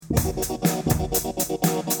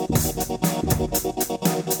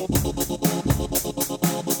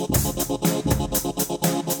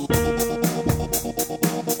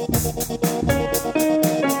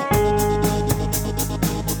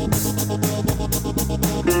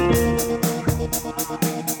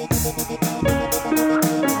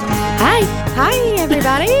Hi,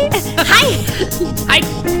 everybody. Hi.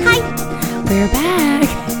 We're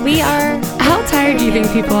back. We are. How tired do you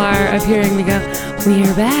think people are of hearing me go, we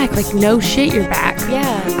are back? Like, no shit, you're back.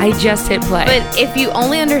 Yeah. I just hit play. But if you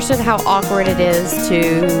only understood how awkward it is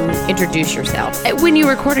to introduce yourself. When you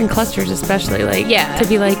record in clusters, especially, like, Yeah. to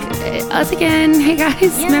be like, us again. Hey,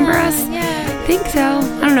 guys, remember us? Yeah. I think so.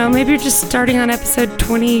 I don't know. Maybe you're just starting on episode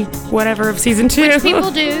 20, whatever, of season 2. Which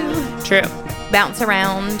people do. True. Bounce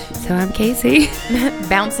around. So I'm Casey.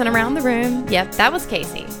 Bouncing around the room. Yep, that was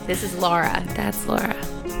Casey. This is Laura. That's Laura.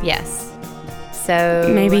 Yes. So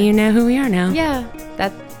Maybe you know who we are now. Yeah,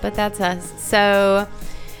 but that's us. So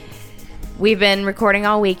we've been recording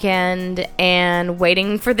all weekend and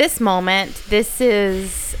waiting for this moment. This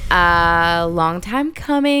is a long time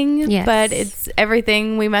coming, Yes. but it's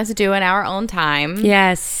everything we must do in our own time.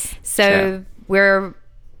 Yes. So True. we're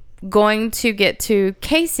going to get to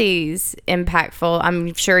Casey's impactful.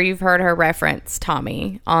 I'm sure you've heard her reference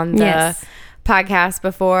Tommy on the Yes. podcast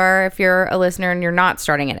before if you're a listener and you're not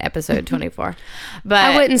starting at episode 24. But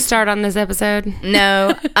I wouldn't start on this episode.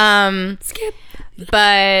 no. Skip.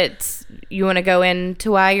 But you want to go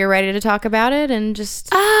into why you're ready to talk about it and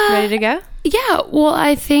just ready to go? Yeah, well,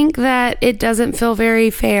 I think that it doesn't feel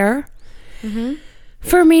very fair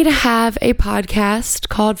for me to have a podcast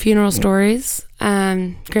called Funeral Stories.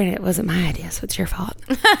 Granted, it wasn't my idea, so it's your fault.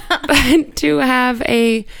 But to have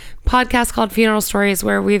a podcast called Funeral Stories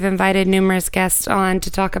where we've invited numerous guests on to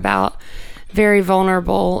talk about very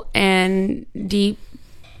vulnerable and deep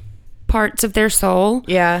parts of their soul.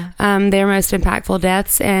 Yeah. Their most impactful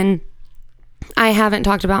deaths. And I haven't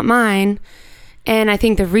talked about mine. And I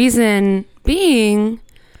think the reason being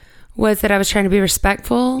was that I was trying to be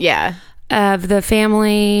respectful Yeah. of the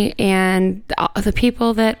family and the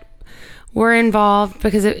people that were involved,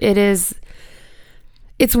 because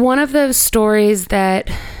it's one of those stories that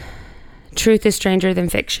truth is stranger than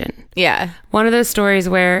fiction. Yeah. One of those stories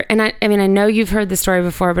where, and I mean, I know you've heard the story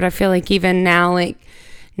before, but I feel like even now, like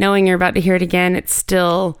knowing you're about to hear it again, it's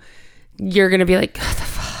still, you're going to be like, what the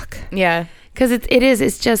fuck? Yeah. Because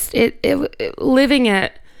it's just living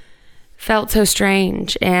it felt so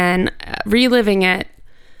strange, and reliving it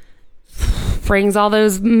brings all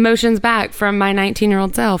those emotions back from my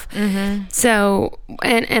 19-year-old self. Mm-hmm. So,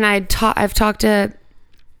 and I've talked to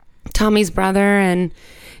Tommy's brother, and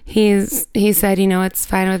he said, you know, it's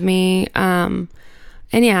fine with me. And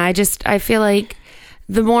yeah, I feel like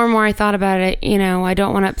the more and more I thought about it, you know, I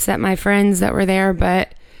don't want to upset my friends that were there,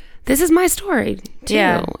 but this is my story too.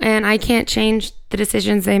 Yeah. And I can't change the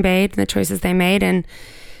decisions they made and the choices they made. And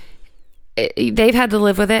they've had to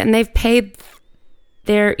live with it, and they've paid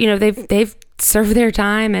their, you know, they've served their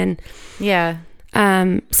time. And Yeah.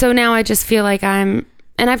 so now I just feel like and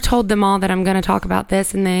I've told them all that I'm going to talk about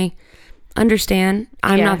this, and they understand.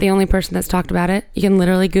 I'm Yeah. not the only person that's talked about it. You can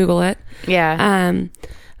literally Google it. Yeah.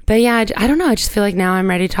 But yeah, I don't know. I just feel like now I'm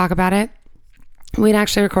ready to talk about it. We'd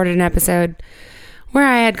actually recorded an episode where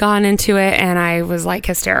I had gone into it and I was like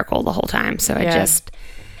hysterical the whole time. So I just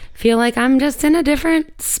feel like I'm just in a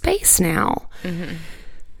different space now. Mm-hmm.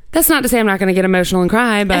 That's not to say I'm not going to get emotional and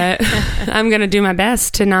cry, but I'm going to do my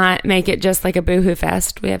best to not make it just like a boohoo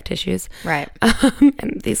fest. We have tissues. Right.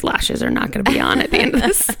 And these lashes are not going to be on at the end of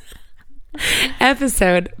this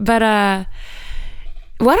episode. But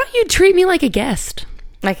why don't you treat me like a guest?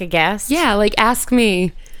 Like a guest? Yeah, like ask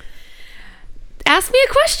me a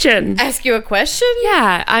question. Ask you a question?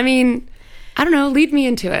 Yeah, I mean, I don't know, lead me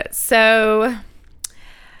into it. So,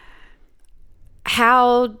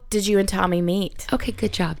 how did you and Tommy meet? Okay,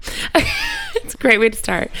 good job. It's a great way to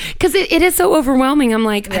start, because it is so overwhelming. I'm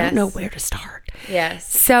like, I Yes. don't know where to start. Yes.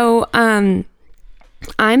 So,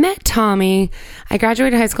 I met Tommy. I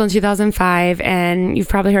graduated high school in 2005, and you've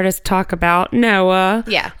probably heard us talk about Noah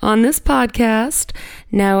on this podcast.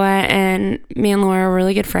 Noah and me and Laura were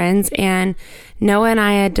really good friends, and Noah and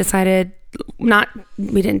I had decided,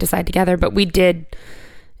 we didn't decide together, but we did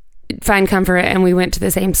find comfort, and we went to the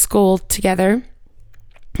same school together.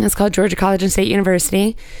 It's called Georgia College and State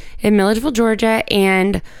University in Milledgeville, Georgia,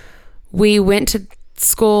 and we went to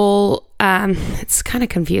school. It's kind of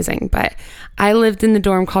confusing, but I lived in the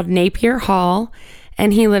dorm called Napier Hall,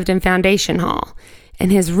 and he lived in Foundation Hall,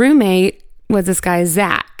 and his roommate was this guy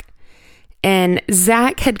Zach, and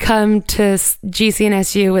Zach had come to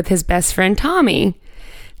GCNSU with his best friend Tommy.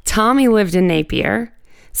 Tommy lived in Napier.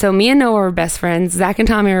 So me and Noah were best friends. Zach and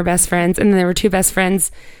Tommy were best friends. And then there were 2 best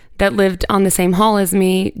friends that lived on the same hall as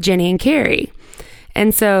me, Jenny and Carrie.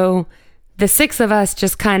 And so the 6 of us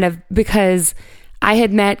just kind of, because I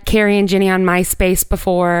had met Carrie and Jenny on MySpace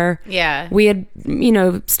before. Yeah. We had,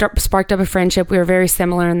 sparked up a friendship. We were very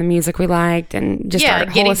similar in the music we liked and just our whole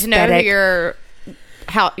getting aesthetic. To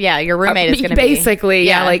know your roommate is going to be. Basically,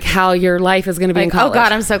 like how your life is going to be in college. Oh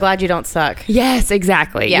God, I'm so glad you don't suck. Yes,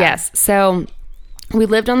 exactly. Yeah. Yes. So we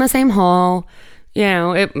lived on the same hall.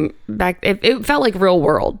 It felt like real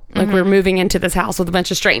world. Like we were moving into this house with a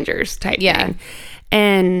bunch of strangers type thing.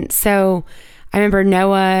 And so I remember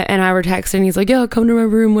Noah and I were texting. He's like, "Yo, come to my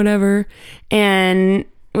room, whatever." And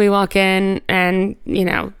we walk in and,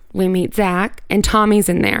 we meet Zach and Tommy's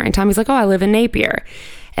in there. And Tommy's like, "Oh, I live in Napier."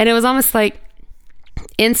 And it was almost like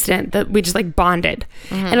instant that we just like bonded.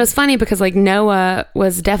 And it was funny because like Noah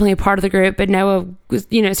was definitely a part of the group, but Noah was,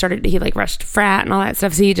 he like rushed frat and all that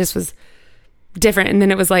stuff. So he just was different. And then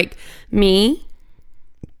it was like me,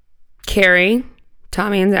 Carrie,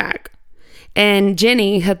 Tommy, and Zach. And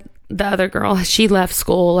Jenny had the other girl. She left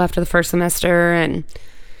school after the first semester, and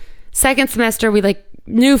second semester we like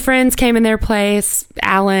new friends came in their place.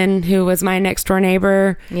 Alan, who was my next door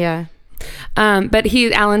neighbor. Yeah. But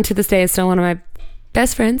Alan to this day is still one of my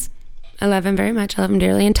best friends. I love him very much. I love him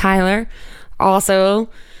dearly. And Tyler also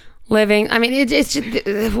living. I mean, it's just,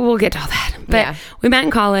 we'll get to all that. But we met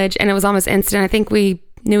in college and it was almost instant. I think we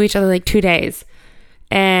knew each other like 2 days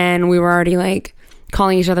and we were already like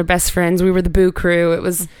calling each other best friends. We were the Boo Crew.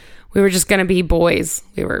 We were just going to be boys.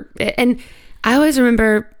 And I always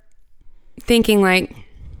remember thinking like,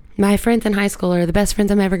 my friends in high school are the best friends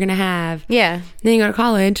I'm ever going to have. Yeah. Then you go to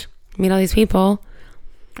college, meet all these people.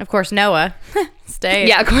 Of course, Noah stayed.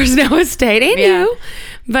 Yeah, of course, Noah stayed. And you.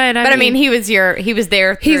 But I mean, he was there.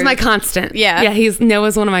 He's my constant. Yeah. Yeah,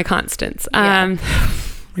 Noah's one of my constants. Yeah.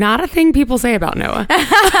 Not a thing people say about Noah.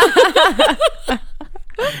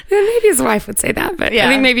 Maybe his wife would say that, but I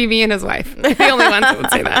think maybe me and his wife are the only ones that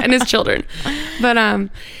would say that, and his children. But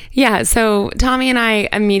so Tommy and I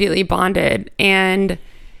immediately bonded, and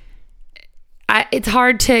it's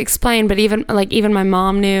hard to explain, but even my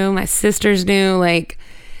mom knew, my sisters knew, like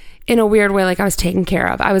in a weird way, like I was taken care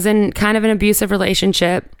of. I was in kind of an abusive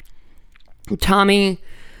relationship. Tommy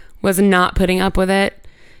was not putting up with it.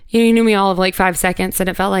 He knew me all of like 5 seconds, and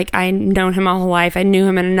it felt like I'd known him my whole life. I knew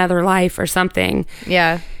him in another life or something.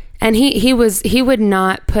 Yeah. And he would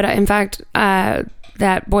not put up. In fact,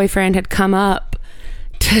 that boyfriend had come up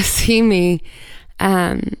to see me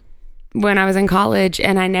when I was in college,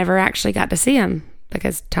 and I never actually got to see him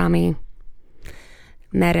because Tommy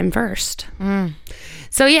met him first.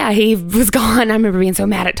 So yeah, he was gone. I remember being so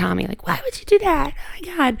mad at Tommy, like, why would you do that? Oh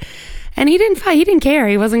my God. And he didn't fight. He didn't care.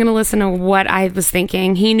 He wasn't going to listen to what I was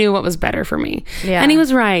thinking. He knew what was better for me. Yeah. And he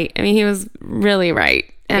was right. I mean, he was really right.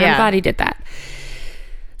 And I'm glad he did that.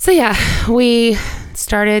 So yeah, we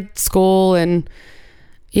started school and,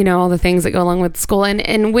 all the things that go along with school.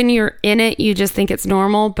 And when you're in it, you just think it's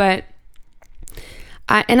normal. But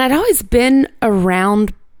I'd always been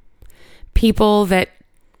around people that,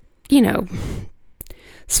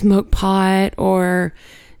 smoke pot or,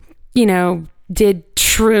 did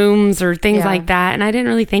shrooms or things like that, and I didn't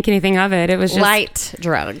really think anything of it. It was just light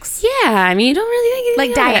drugs. Yeah, I mean, you don't really think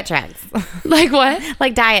anything like diet drugs. Like what?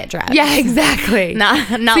 Like diet drugs. Yeah, exactly. Not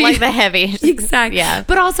like the heavy. Exactly. Yeah.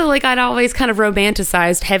 But also, like, I'd always kind of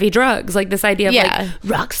romanticized heavy drugs, like this idea of like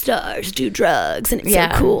rock stars do drugs and it's so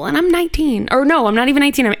cool. And I'm 19, or no, I'm not even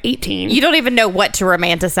 19. I'm 18. You don't even know what to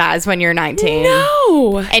romanticize when you're 19.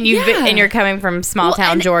 No. And you're coming from small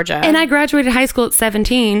town Georgia. And I graduated high school at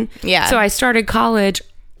 17. Yeah. So I started college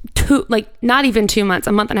not even 2 months,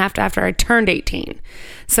 a month and a half after I turned 18.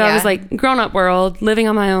 So I was like grown up world, living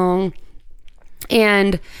on my own.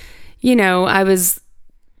 And,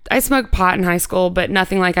 I smoked pot in high school, but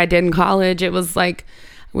nothing like I did in college. It was like,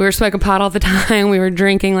 we were smoking pot all the time. We were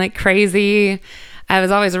drinking like crazy. I was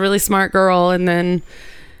always a really smart girl. And then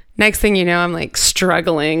next thing you know, I'm like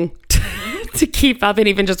struggling to keep up and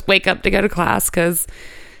even just wake up to go to class because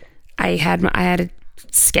I had a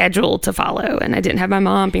schedule to follow and I didn't have my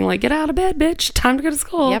mom being like, get out of bed, bitch, time to go to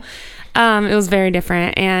school. Yep. It was very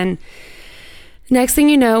different. And next thing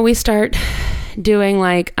you know, we start doing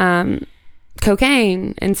like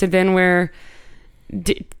cocaine. And so then we're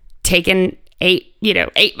taking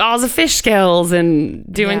 8 balls of fish scales and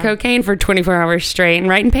doing cocaine for 24 hours straight and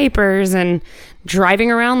writing papers and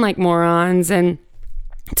driving around like morons. And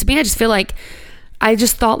to me, I just feel like I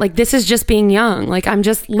just thought like, this is just being young. Like I'm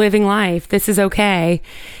just living life. This is okay.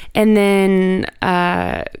 And then,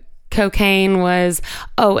 cocaine was,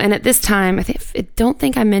 and at this time, I don't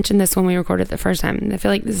think I mentioned this when we recorded the first time. And I feel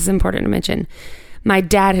like this is important to mention. My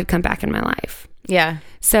dad had come back in my life. Yeah.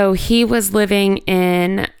 So he was living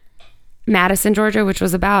in Madison, Georgia, which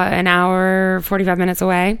was about an hour, 45 minutes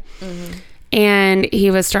away. Mm-hmm. And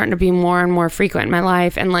he was starting to be more and more frequent in my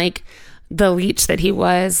life. And like the leech that he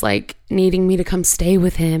was, like needing me to come stay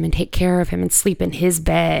with him and take care of him and sleep in his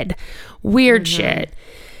bed. Weird shit.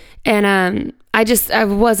 And I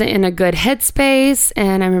wasn't in a good headspace.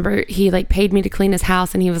 And I remember he like paid me to clean his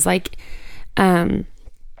house, and he was like,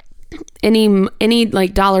 any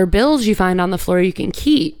like dollar bills you find on the floor you can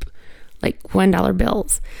keep, like $1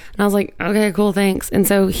 bills. And I was like, okay, cool, thanks. And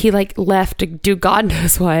so he like left to do God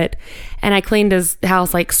knows what, and I cleaned his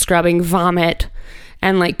house, like scrubbing vomit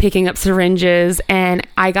and like picking up syringes. And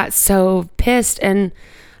I got so pissed, and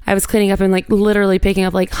I was cleaning up and like literally picking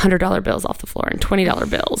up like $100 bills off the floor and $20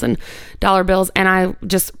 bills and dollar bills. And I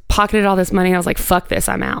just pocketed all this money. And I was like, fuck this,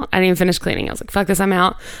 I'm out. I didn't even finish cleaning. I was like, fuck this, I'm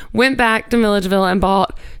out. Went back to Milledgeville and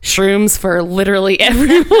bought shrooms for literally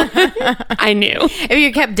everyone I knew. If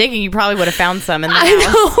you kept digging, you probably would have found some in the house. I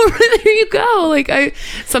know. There you go. Like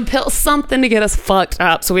some pills, something to get us fucked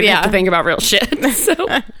up so we didn't have to think about real shit. So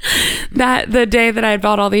that the day that I had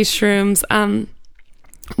bought all these shrooms,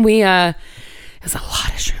 it was a lot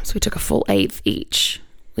of shrooms. We took a full 1/8 each.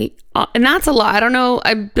 And that's a lot. I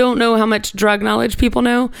don't know how much drug knowledge people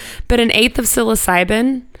know, but an 1/8 of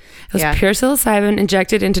psilocybin, it was pure psilocybin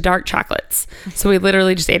injected into dark chocolates. So we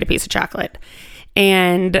literally just ate a piece of chocolate.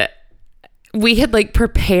 And we had like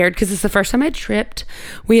prepared, because it's the first time I tripped.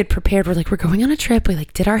 We had prepared. We're like, we're going on a trip. We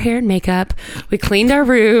like did our hair and makeup. We cleaned our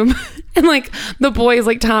room. And like the boys,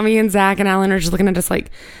 like Tommy and Zach and Alan, are just looking at us like,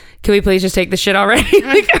 can we please just take this shit already?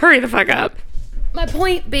 Like, hurry the fuck up. My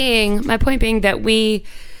point being that we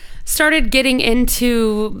started getting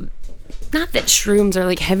into, not that shrooms are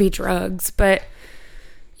like heavy drugs, but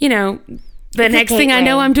you know, the next thing I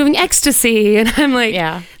know, I'm doing ecstasy, and I'm like,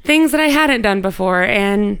 things that I hadn't done before,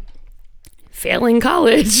 and failing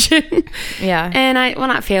college. And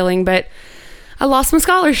not failing, but I lost my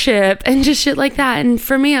scholarship and just shit like that. And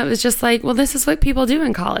for me, it was just like, well, this is what people do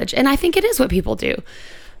in college. And I think it is what people do,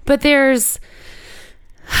 but there's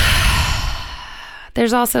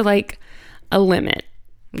also like a limit.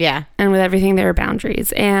 Yeah. And with everything, there are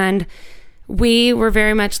boundaries. And we were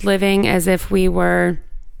very much living as if we were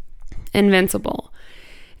invincible.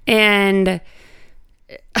 And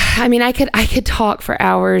I mean, I could talk for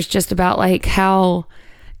hours just about like how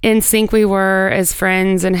in sync we were as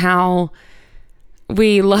friends and how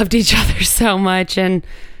we loved each other so much, and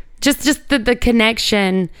just the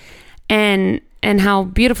connection and how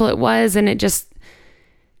beautiful it was. And it just,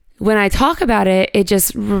 when I talk about it, it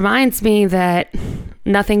just reminds me that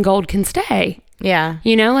nothing gold can stay. Yeah.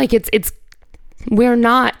 You know, like it's we're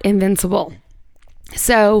not invincible.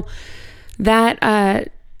 So that,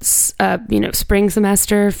 spring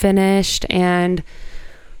semester finished, and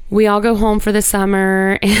we all go home for the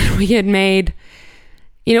summer, and we had made,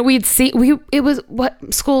 it was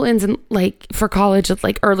what school ends in, like, for college, it's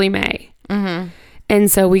like early May. Mm-hmm. And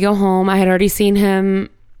so we go home. I had already seen him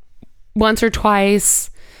once or twice.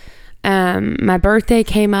 My birthday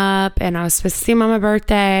came up, and I was supposed to see him on my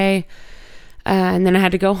birthday. And then I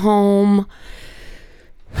had to go home.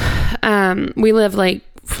 We lived like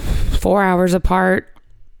 4 hours apart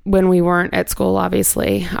when we weren't at school,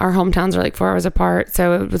 obviously. Our hometowns are like 4 hours apart.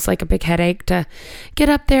 So it was like a big headache to get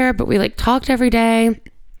up there, but we like talked every day.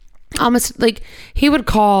 Almost like he would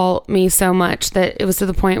call me so much that it was to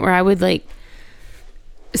the point where I would like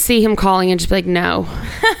see him calling and just be like, no,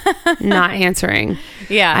 not answering.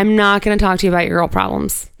 Yeah. I'm not going to talk to you about your girl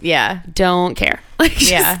problems. Yeah. Don't care. Like,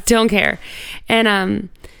 just don't care. And,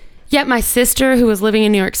 yet my sister, who was living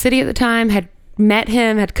in New York City at the time, had met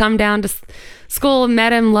him, had come down to school,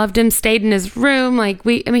 met him, loved him, stayed in his room. Like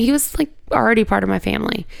he was like already part of my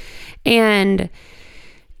family. And,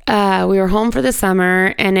 we were home for the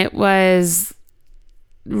summer, and it was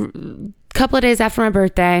a couple of days after my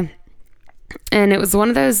birthday. And it was one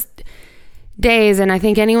of those days, and I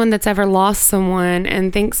think anyone that's ever lost someone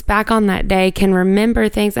and thinks back on that day can remember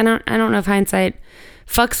things. I don't know if hindsight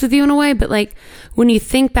fucks with you in a way, but like when you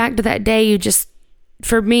think back to that day,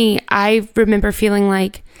 for me, I remember feeling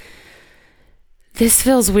like, this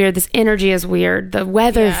feels weird. This energy is weird. The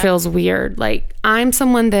weather feels weird. Like, I'm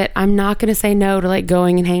someone that I'm not going to say no to like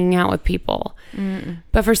going and hanging out with people. Mm-mm.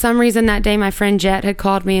 But for some reason that day, my friend Jet had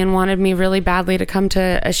called me and wanted me really badly to come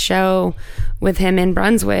to a show with him in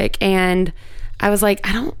Brunswick. And I was like,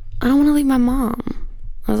 I don't want to leave my mom.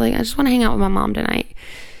 I was like, I just want to hang out with my mom tonight.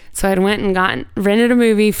 So I went and rented a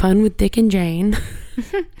movie, Fun with Dick and Jane.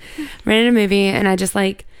 Rented a movie, and I just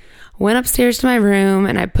like went upstairs to my room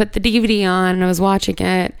and I put the DVD on and I was watching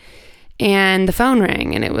it, and the phone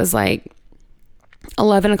rang, and it was like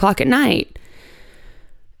 11 o'clock at night.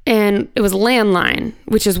 And it was a landline,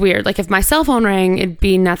 which is weird. Like if my cell phone rang, it'd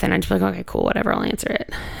be nothing. I'd just be like, okay, cool, whatever, I'll answer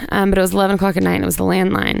it. But it was 11 o'clock at night and it was the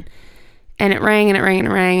landline. And it rang and it rang and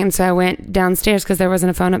it rang. And so I went downstairs because there wasn't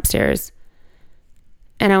a phone upstairs.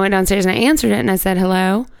 And I went downstairs and I answered it and I said,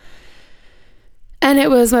 hello. And it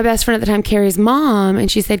was my best friend at the time, Carrie's mom. And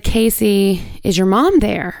she said, Casey, is your mom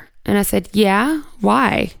there? And I said, yeah,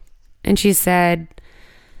 why? And she said,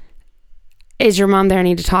 is your mom there? I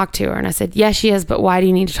need to talk to her. And I said, yes, she is, but why do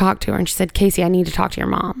you need to talk to her? And she said, Casey, I need to talk to your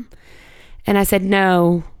mom. And I said,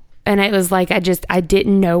 no. And it was like, I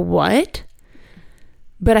didn't know what.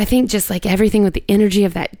 But I think just like everything with the energy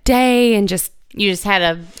of that day and just... You just had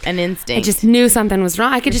an instinct. I just knew something was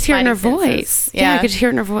wrong. I could just hear it in her voice. Yeah, I could just hear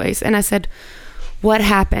it in her voice. And I said, what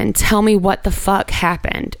happened? Tell me what the fuck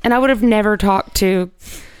happened. And I would have never talked to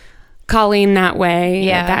Colleen that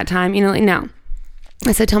way at that time. You know, like, no.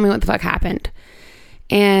 I said, tell me what the fuck happened.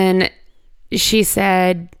 And she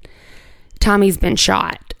said, Tommy's been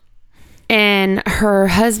shot. And her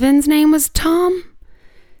husband's name was Tom.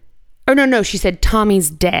 Oh, no. She said, Tommy's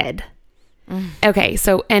dead. Okay.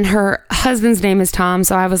 So, and her husband's name is Tom.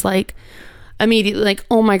 So I was like, immediately like,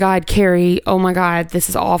 oh my God, Carrie. Oh my God, this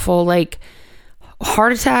is awful. Like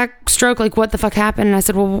heart attack, stroke, like what the fuck happened? And I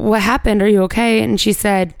said, well, what happened? Are you okay? And she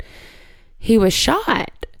said, he was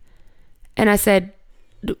shot. And I said,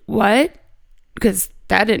 what? Because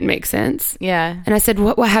that didn't make sense. Yeah. And I said,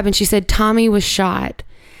 what happened? She said, Tommy was shot.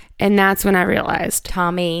 And that's when I realized.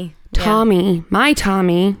 Tommy. My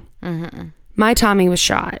Tommy was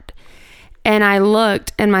shot. And I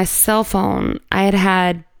looked, and my cell phone, I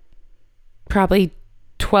had probably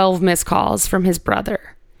 12 missed calls from his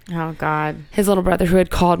brother. Oh, God. His little brother, who had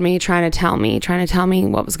called me, trying to tell me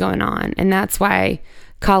what was going on. And that's why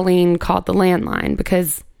Colleen called the landline,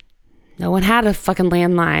 because no one had a fucking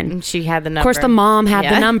landline. And she had the number. Of course, the mom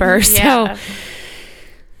had the number. So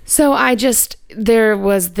there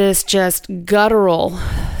was this just guttural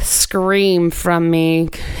scream from me,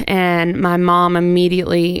 and my mom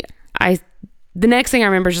immediately, the next thing I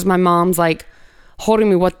remember is just my mom's like holding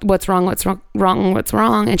me, what's wrong?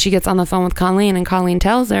 And she gets on the phone with Colleen, and Colleen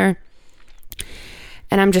tells her,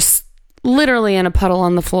 and I'm just literally in a puddle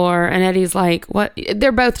on the floor, and Eddie's like, what?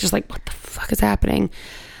 They're both just like, what the fuck is happening?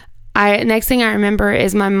 Next thing I remember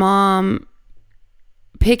is my mom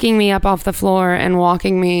picking me up off the floor and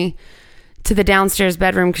walking me to the downstairs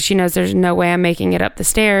bedroom, because she knows there's no way I'm making it up the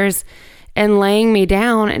stairs, and laying me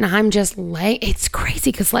down. And I'm just it's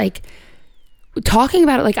crazy, because like talking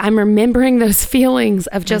about it, like I'm remembering those feelings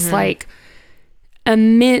of just like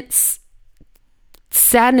immense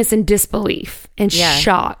sadness and disbelief and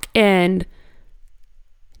shock. And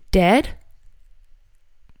dead?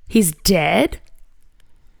 He's dead?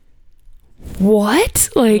 What?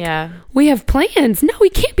 Like, we have plans. No, he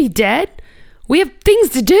can't be dead. We have things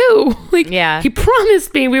to do. Like, he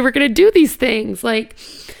promised me we were going to do these things. Like,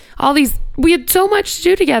 we had so much to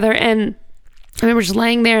do together. And I remember just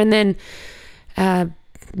laying there, and then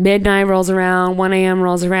midnight rolls around, 1 a.m.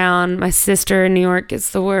 rolls around. My sister in New York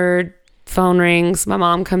gets the word, phone rings. My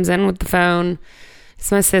mom comes in with the phone.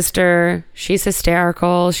 It's my sister. She's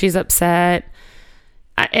hysterical. She's upset.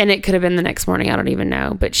 And it could have been the next morning. I don't even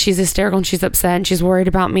know. But she's hysterical and she's upset and she's worried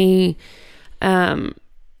about me.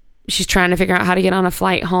 She's trying to figure out how to get on a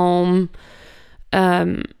flight home.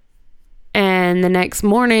 And the next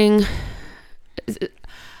morning,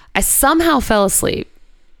 I somehow fell asleep.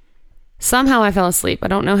 I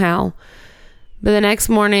don't know how. But the next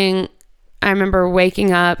morning, I remember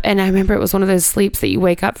waking up. And I remember it was one of those sleeps that you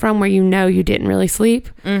wake up from where you know you didn't really sleep.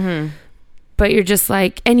 Mm-hmm. But you're just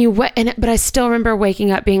like, but I still remember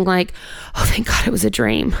waking up being like, oh, thank God it was a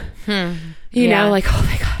dream. You know, like, oh,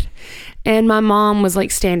 thank God. And my mom was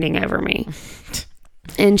like standing over me.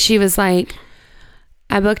 And she was like,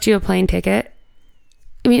 I booked you a plane ticket.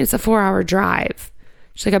 I mean, it's a 4-hour drive.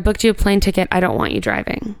 She's like, I booked you a plane ticket. I don't want you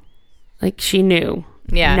driving. Like, she knew.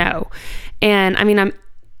 Yeah. No. And I mean,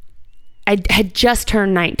 I had just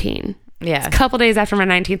turned 19. Yeah. It's a couple days after my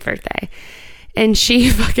 19th birthday. And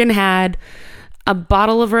she fucking had a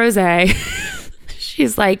bottle of rosé.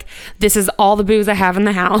 She's like, this is all the booze I have in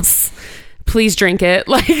the house. Please drink it.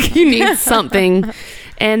 Like, you need something.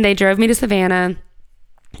 And they drove me to Savannah,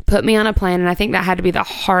 put me on a plane. And I think that had to be the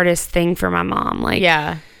hardest thing for my mom. Like,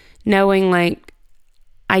 knowing like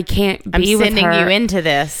I can't be with her. I'm sending you into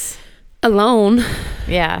this. alone.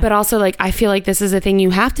 Yeah. But also, like, I feel like this is a thing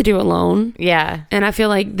you have to do alone. Yeah. And I feel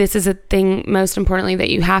like this is a thing, most importantly, that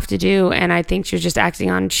you have to do. And I think she was just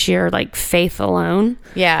acting on sheer, like, faith alone.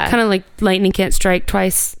 Yeah. Kind of like lightning can't strike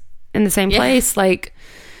twice in the same place. Like,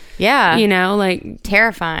 yeah. You know, like.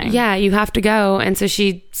 Terrifying. Yeah, you have to go. And so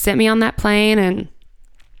she sent me on that plane, and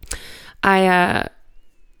I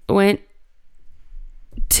went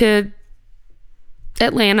to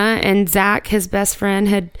Atlanta, and Zach, his best friend,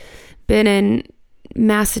 had been in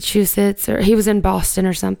Massachusetts, or he was in Boston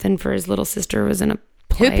or something for his little sister was in a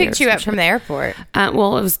play. Who picked you up from the airport?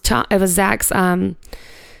 Well, it was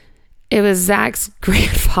Zach's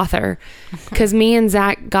grandfather, because me and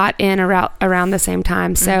Zach got in around the same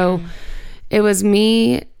time. So it was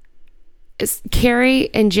me, Carrie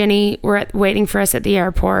and Jenny were waiting for us at the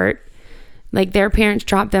airport. Like, their parents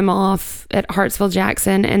dropped them off at Hartsville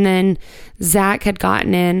Jackson, and then Zach had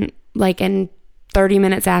gotten in like in 30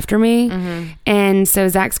 minutes after me. And so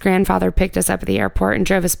Zach's grandfather picked us up at the airport and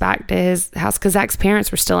drove us back to his house, because Zach's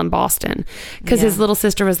parents were still in Boston, because his little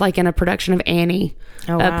sister was like in a production of Annie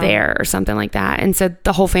up there or something like that. And so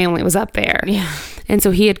the whole family was up there. Yeah. And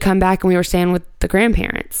so he had come back, and we were staying with the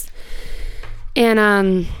grandparents.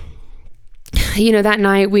 And, you know, that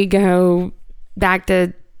night we go back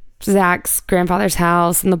to Zach's grandfather's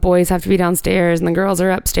house, and the boys have to be downstairs and the girls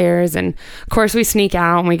are upstairs, and of course we sneak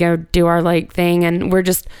out and we go do our like thing, and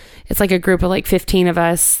it's like a group of like 15 of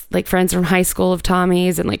us, like friends from high school of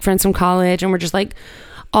Tommy's and like friends from college, and we're just like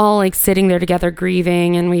all like sitting there together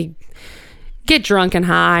grieving, and we get drunk and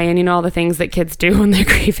high, and you know, all the things that kids do when they're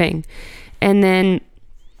grieving. And then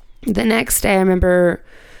the next day I remember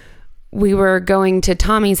we were going to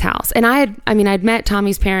Tommy's house, and I'd met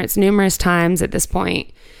Tommy's parents numerous times at this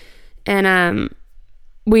point. And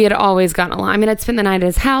we had always gotten along. I mean, I'd spent the night at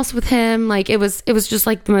his house with him. Like, it was just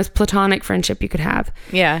like the most platonic friendship you could have.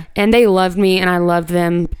 Yeah. And they loved me, and I loved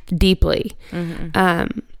them deeply.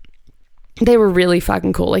 They were really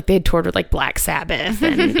fucking cool. Like, they had toured with like Black Sabbath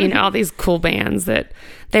and you know, all these cool bands that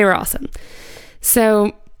they were awesome.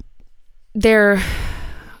 So they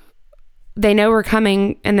know we're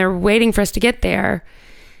coming, and they're waiting for us to get there.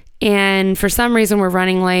 And for some reason we're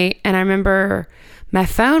running late. And I remember my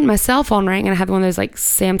cell phone rang, and I had one of those like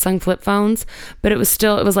Samsung flip phones, but it was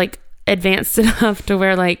like advanced enough to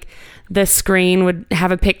where like the screen would have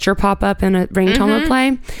a picture pop up and a ringtone would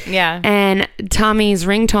play. Yeah. And Tommy's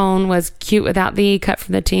ringtone was Cute Without Thee, cut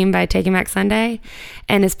from the Team by Taking Back Sunday.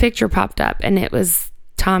 And his picture popped up, and it was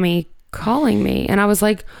Tommy calling me. And I was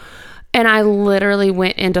like, and I literally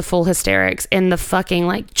went into full hysterics in the fucking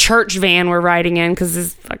like church van we're riding in, because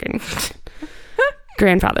his fucking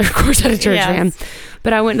grandfather, of course, had a church van.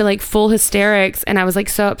 But I went into like full hysterics, and I was like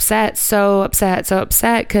so upset,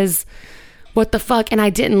 because what the fuck? And I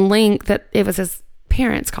didn't link that it was his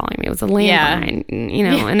parents calling me. It was a landline, you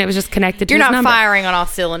know, and it was just connected to his number. You're not firing on all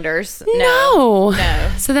cylinders. No.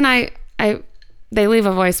 So then they leave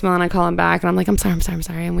a voicemail, and I call him back, and I'm like, I'm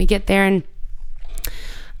sorry. And we get there, and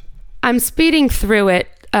I'm speeding through it,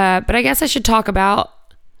 but I guess I should talk about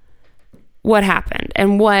what happened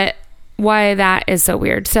and why that is so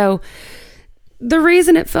weird. So the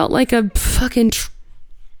reason it felt like a fucking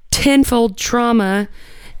tenfold trauma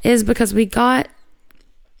is because we got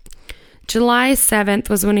July 7th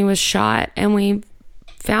was when he was shot, and we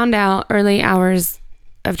found out early hours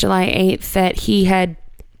of July 8th that he had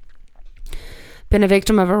been a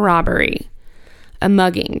victim of a robbery, a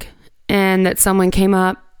mugging, and that someone came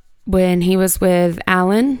up when he was with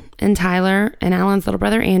Alan and Tyler and Alan's little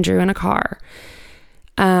brother Andrew in a car.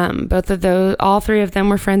 All three of them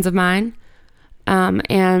were friends of mine,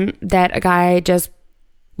 and that a guy just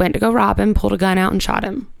went to go rob him, pulled a gun out, and shot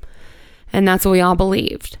him. And that's what we all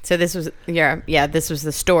believed. So this was this was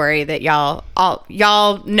the story that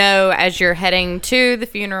y'all know as you're heading to the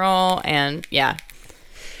funeral, and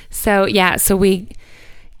So we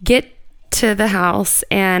get to the house,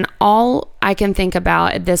 and all I can think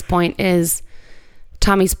about at this point is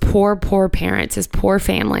Tommy's poor parents, his poor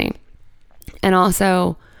family. And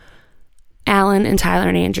also Alan and Tyler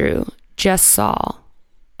and Andrew just saw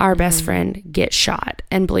our best friend get shot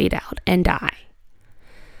and bleed out and die.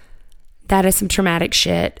 That is some traumatic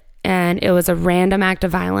shit. And it was a random act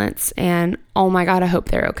of violence. And oh my God, I hope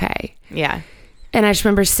they're okay. Yeah. And I just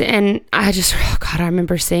remember I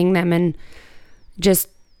remember seeing them and just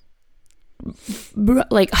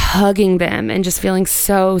like hugging them and just feeling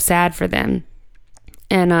so sad for them.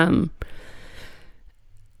 And a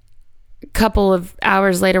couple of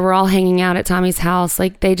hours later, we're all hanging out at Tommy's house.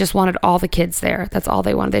 Like, they just wanted all the kids there. That's all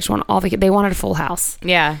they wanted. They just wanted all the kids. They wanted a full house.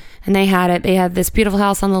 Yeah. And they had it. They had this beautiful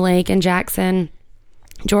house on the lake in Jackson,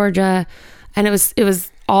 Georgia. And it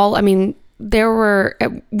was there were,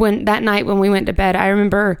 when that night when we went to bed, I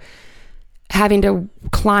remember having to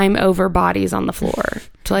climb over bodies on the floor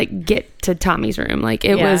to like get to Tommy's room. Like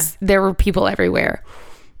there were people everywhere.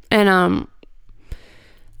 And,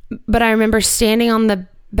 but I remember standing on the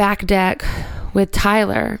back deck with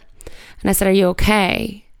Tyler and I said, "Are you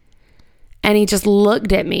okay?" And he just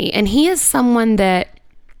looked at me, and he is someone that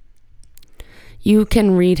you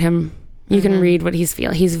can read him. You can read what he's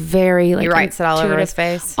feeling. He's very like, he writes it all over his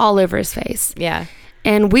face. All over his face. Yeah.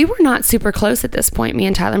 And we were not super close at this point, me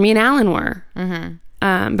and Tyler. Me and Alan were.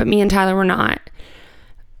 But me and Tyler were not.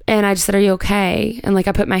 And I just said, "Are you okay?" And like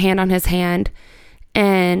I put my hand on his hand,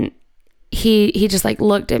 and he just like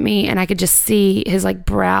looked at me, and I could just see his like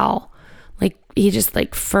brow. Like he just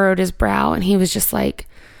like furrowed his brow, and he was just like,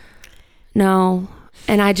 "No."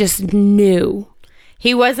 And I just knew.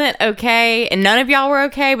 He wasn't okay, and none of y'all were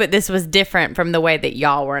okay, but this was different from the way that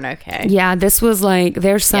y'all weren't okay. Yeah, this was like,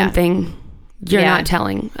 there's something you're not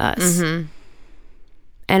telling us. And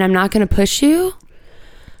I'm not going to push you,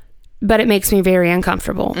 but it makes me very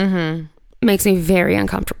uncomfortable. Makes me very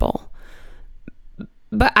uncomfortable.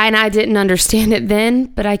 But I didn't understand it then,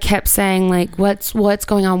 but I kept saying like, what's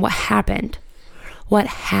going on? What happened? What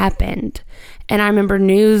happened? And I remember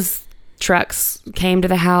news trucks came to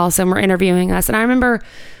the house and were interviewing us. And I remember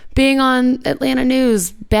being on Atlanta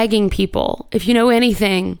News begging people, if you know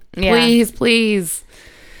anything, please.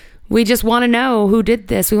 We just want to know who did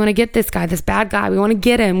this. We want to get this guy, this bad guy. We want to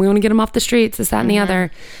get him. We want to get him off the streets, this, that, and the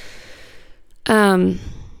other.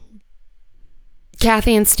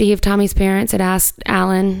 Kathy and Steve, Tommy's parents, had asked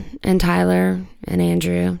Alan and Tyler and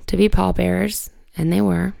Andrew to be pallbearers, and they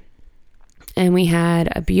were. And we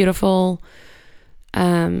had a beautiful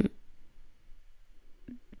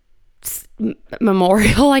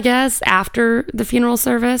memorial, I guess, after the funeral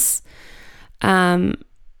service.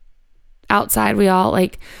 Outside, we all,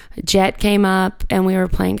 like, Jet came up and we were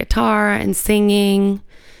playing guitar and singing.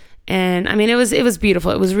 And I mean, it was beautiful.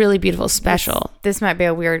 It was really beautiful, special. This might be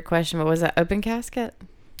a weird question, but was it open casket?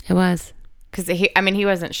 It was. Because he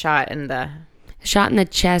wasn't shot in the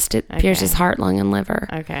chest. It pierced his heart, lung, and liver.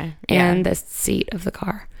 Okay. And the seat of the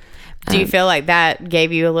car. Do you feel like that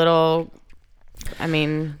gave you a little,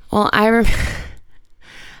 Well, I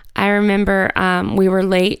remember we were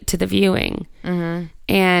late to the viewing.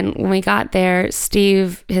 And when we got there,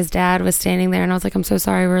 Steve, his dad, was standing there, and I was like, "I'm so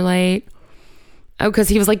sorry we're late." Oh, because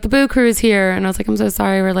he was like, "The Boo Crew's here." And I was like, "I'm so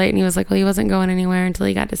sorry we're late." And he was like, "Well, he wasn't going anywhere until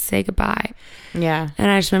he got to say goodbye." Yeah.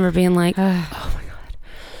 And I just remember being like, oh my God.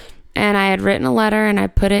 And I had written a letter and I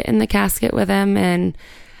put it in the casket with him. And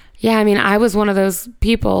yeah, I mean, I was one of those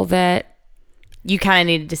people that you kind of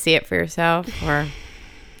needed to see it for yourself, or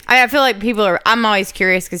I feel like I'm always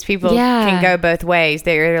curious because people can go both ways.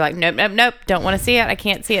 They're like, nope, don't want to see it. I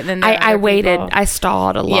can't see it. Then I waited. I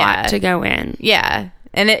stalled a lot to go in. Yeah.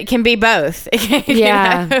 And it can be both.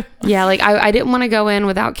 Yeah. Yeah. Like I didn't want to go in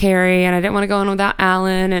without Carrie, and I didn't want to go in without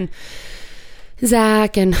Alan and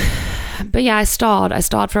Zach. But yeah, I stalled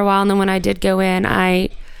for a while. And then when I did go in, I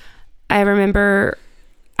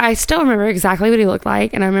still remember exactly what he looked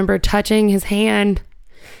like. And I remember touching his hand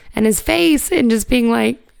and his face and just being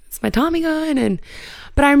like, "It's my Tommy gun."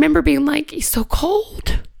 But I remember being like, "He's so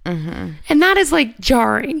cold." And that is like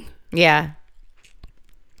jarring. Yeah.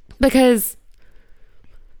 Because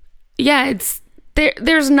it's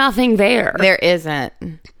there's nothing there. There isn't.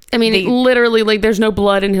 I mean, literally, like, there's no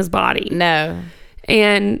blood in his body. No.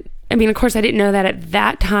 And I mean, of course, I didn't know that at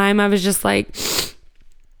that time. I was just like,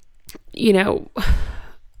 I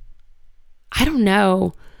don't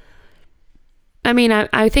know. I mean,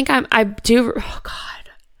 I think I do. Oh God.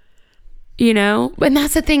 And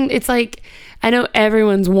that's the thing. It's like, I know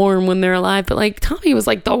everyone's warm when they're alive, but like Tommy was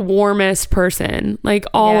like the warmest person, like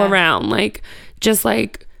all around, like just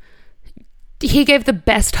like he gave the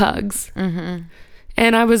best hugs.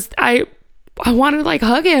 And I wanted to like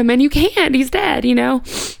hug him, and you can't, he's dead,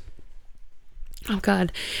 Oh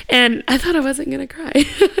God. And I thought I wasn't going to cry.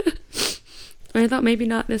 I thought maybe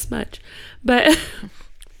not this much, but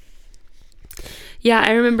yeah,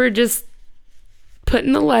 I remember just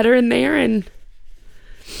putting the letter in there, and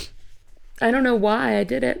I don't know why I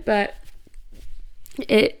did it, but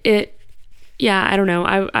yeah, I don't know.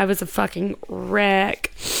 I was a fucking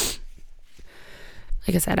wreck.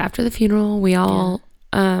 Like I said, after the funeral, we all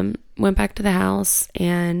went back to the house,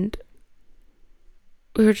 and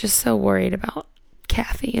we were just so worried about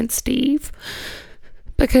Kathy and Steve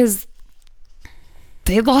because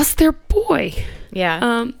they lost their boy.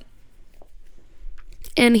 Yeah.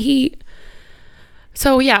 And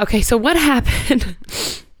so what happened?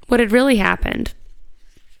 What had really happened?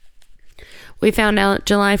 We found out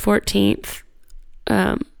July 14th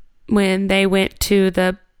when they went to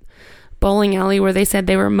the bowling alley where they said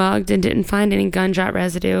they were mugged and didn't find any gunshot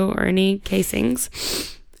residue or any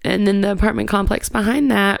casings. And then the apartment complex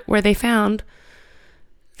behind that where they found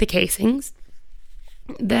the casings,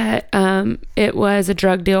 that it was a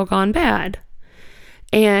drug deal gone bad.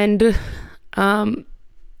 And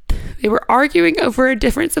they were arguing over a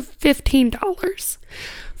difference of $15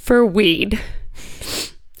 for weed.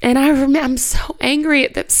 And I'm so angry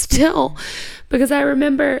at them still, because I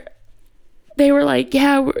remember they were like,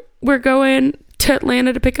 yeah, we're going to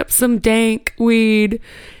Atlanta to pick up some dank weed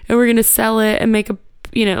and we're going to sell it and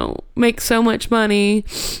make so much money.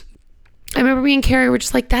 I remember me and Carrie were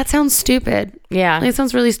just like, that sounds stupid. Yeah. It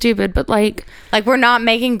sounds really stupid, but like we're not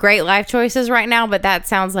making great life choices right now, but that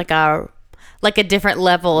sounds like a different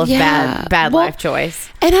level of bad life choice.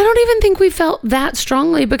 And I don't even think we felt that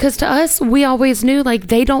strongly, because to us, we always knew like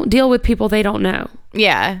they don't deal with people they don't know.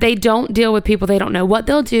 Yeah. They don't deal with people they don't know. What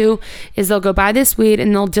they'll do is they'll go buy this weed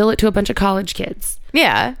and they'll deal it to a bunch of college kids.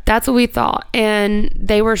 Yeah. That's what we thought. And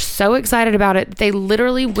they were so excited about it. They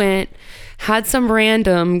literally had some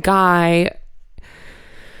random guy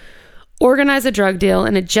organize a drug deal,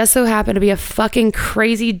 and it just so happened to be a fucking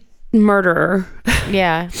crazy murderer.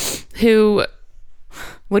 Yeah. Who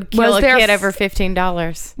would kill a kid over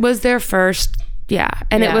 $15. Was their first. Yeah.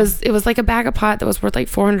 And it was like a bag of pot that was worth like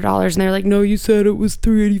 $400. And they're like, no, you said it was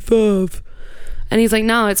 $385. And he's like,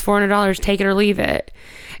 no, it's $400. Take it or leave it.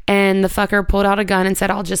 And the fucker pulled out a gun and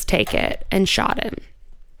said, I'll just take it, and shot him.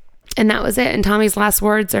 And that was it. And Tommy's last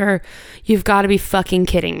words are, you've got to be fucking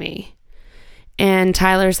kidding me. And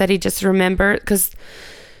Tyler said he just remembered, because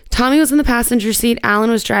Tommy was in the passenger seat. Alan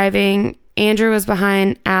was driving. Andrew was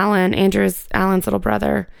behind Alan. Andrew is Alan's little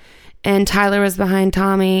brother. And Tyler was behind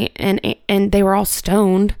Tommy, and they were all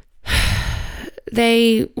stoned.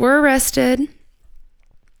 They were arrested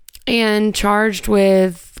and charged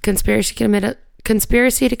with conspiracy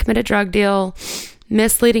to commit a drug deal,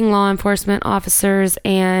 misleading law enforcement officers,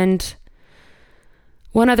 and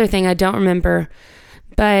one other thing I don't remember.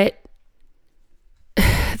 But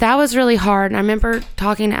that was really hard. And I remember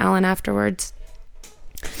talking to Alan afterwards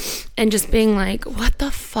and just being like, what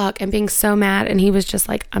the fuck? And being so mad. And he was just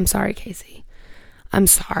like, I'm sorry, Casey. I'm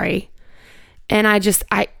sorry. And I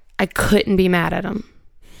couldn't be mad at him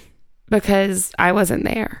because I wasn't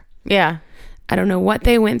there. Yeah. I don't know what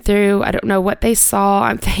they went through. I don't know what they saw.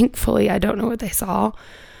 I don't know what they saw.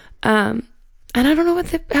 And I don't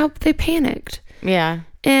know how they panicked. Yeah.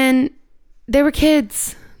 And they were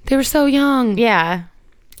kids. They were so young. Yeah.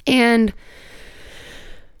 And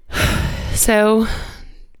so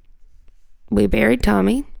we buried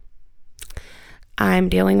Tommy. I'm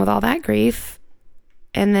dealing with all that grief.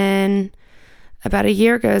 And then about a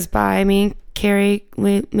year goes by. Me and Carrie,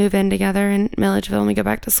 we move in together in Milledgeville, and we go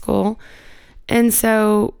back to school. And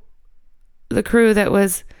so the crew that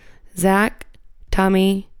was Zach,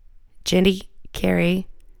 Tommy, Jenny, Carrie,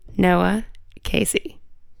 Noah, Casey,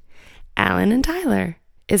 Alan, and Tyler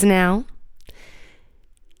is now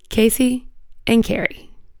Casey and Carrie.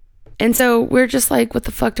 And so we're just like, what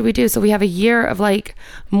the fuck do we do? So we have a year of like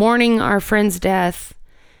mourning our friend's death.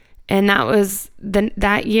 And that was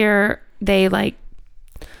that year they like,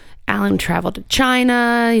 Alan traveled to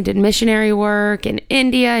China. He did missionary work in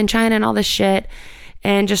India and China and all this shit.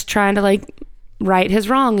 And just trying to like right his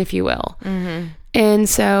wrong, if you will. Mm-hmm. And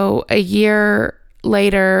so a year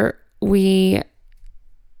later, we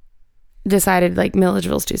decided like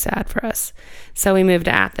Milledgeville's too sad for us. So we moved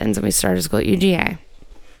to Athens and we started school at UGA.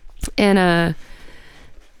 And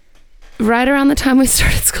right around the time we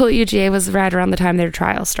started school at UGA was right around the time their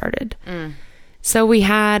trial started. Mm. So we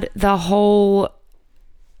had the whole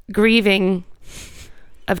grieving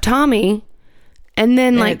of Tommy, and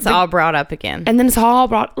then like it's all brought up again. And then it's all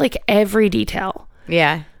brought, like every detail.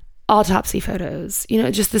 Yeah. Autopsy photos,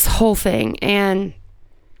 just this whole thing. And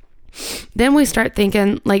then we start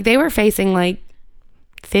thinking like they were facing like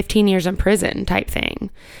 15 years in prison type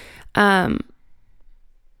thing.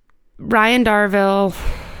 Ryan Darville,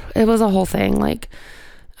 it was a whole thing. Like,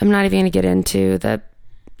 I'm not even going to get into the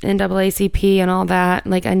NAACP and all that.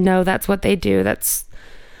 Like, I know that's what they do.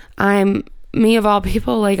 I'm me of all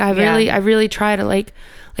people. Like, I really try to like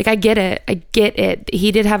I get it.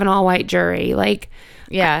 He did have an all white jury. Like,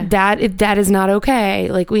 yeah, that is not okay.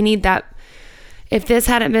 Like, we need that. If this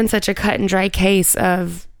hadn't been such a cut and dry case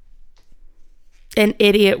of an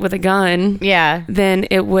idiot with a gun, yeah, then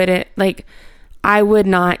it wouldn't, like, I would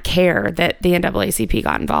not care that the NAACP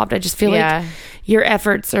got involved. I just feel like your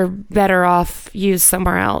efforts are better off used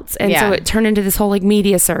somewhere else. And so it turned into this whole like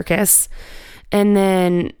media circus. And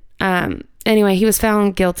then, anyway, he was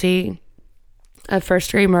found guilty of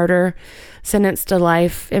first-degree murder, sentenced to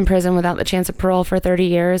life in prison without the chance of parole for 30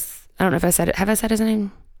 years. I don't know if I said it. Have I said his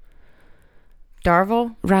name?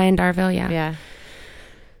 Darville? Ryan Darville, yeah. Yeah.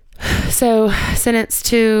 So, sentenced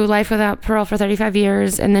to life without parole for 35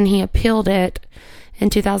 years, and then he appealed it in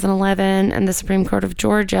 2011, and the Supreme Court of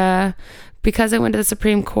Georgia, because it went to the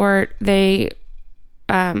Supreme Court, they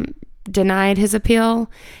denied his appeal,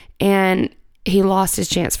 and he lost his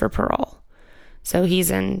chance for parole. So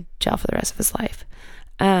he's in jail for the rest of his life.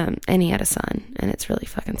 And he had a son, and it's really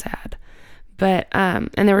fucking sad. But,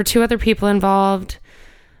 and there were 2 other people involved.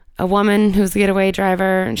 A woman who was the getaway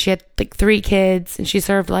driver, and she had like 3 kids, and she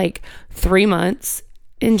served like 3 months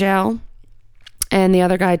in jail. And the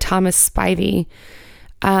other guy, Thomas Spivey,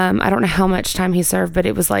 I don't know how much time he served, but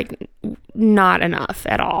it was like not enough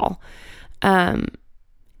at all.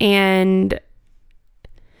 And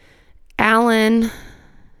Alan,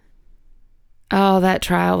 oh, that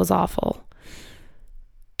trial was awful.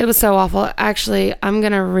 It was so awful. Actually, I'm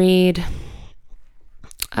going to read,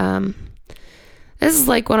 this is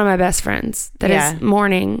like one of my best friends that is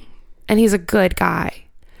mourning, and he's a good guy.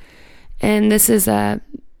 And this is a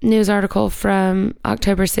news article from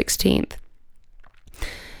October 16th,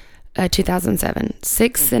 2007.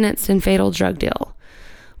 6 sentenced in fatal drug deal.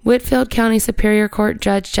 Whitfield County Superior Court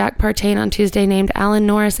Judge Jack Partain on Tuesday named Alan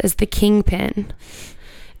Norris as the kingpin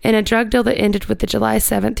in a drug deal that ended with the July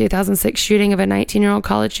 7, 2006 shooting of a 19-year-old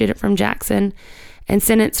college student from Jackson, and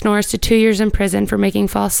sentenced Norris to 2 years in prison for making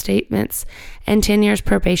false statements and 10 years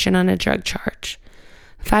probation on a drug charge.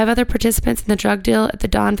 5 other participants in the drug deal at the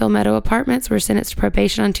Donville Meadow Apartments were sentenced to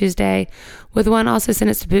probation on Tuesday, with 1 also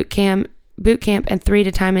sentenced to boot camp and 3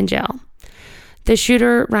 to time in jail. The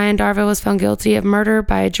shooter, Ryan Darville, was found guilty of murder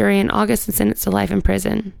by a jury in August and sentenced to life in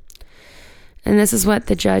prison. And this is what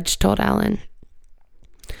the judge told Alan.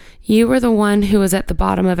 "You were the one who was at the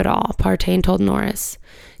bottom of it all," Partain told Norris.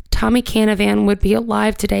 "Tommy Canavan would be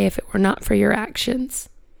alive today if it were not for your actions."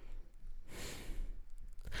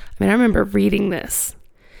 I mean, I remember reading this,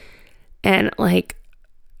 and like,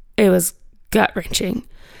 it was gut-wrenching.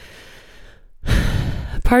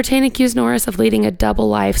 Partain accused Norris of leading a double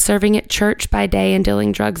life, serving at church by day and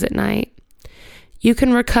dealing drugs at night. "You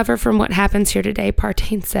can recover from what happens here today,"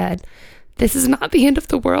 Partain said. "This is not the end of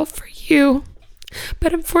the world for you,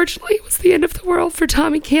 but unfortunately it was the end of the world for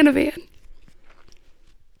Tommy Canavan."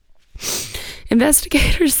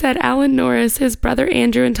 Investigators said Alan Norris, his brother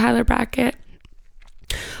Andrew, and Tyler Brackett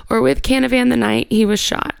were with Canavan the night he was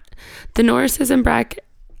shot. The Norrises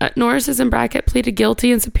and Brackett pleaded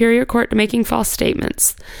guilty in Superior Court to making false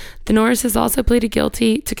statements. The Norrises also pleaded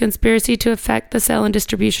guilty to conspiracy to affect the sale and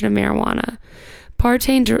distribution of marijuana.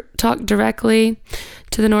 Partain talked directly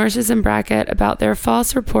to the Norrises and Brackett about their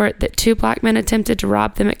false report that 2 black men attempted to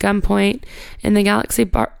rob them at gunpoint in the Galaxy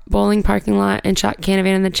bowling parking lot and shot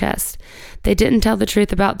Canavan in the chest. They didn't tell the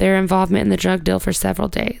truth about their involvement in the drug deal for several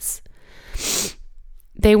days.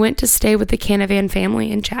 They went to stay with the Canavan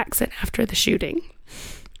family in Jackson after the shooting.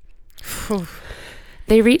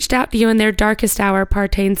 "They reached out to you in their darkest hour,"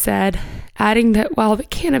 Partain said, adding that while the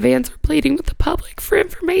Canavans were pleading with the public for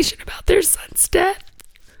information about their son's death,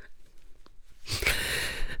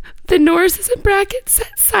 the Norrises and Brackett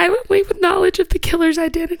sat silently with knowledge of the killer's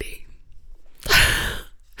identity.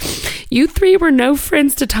 "You 3 were no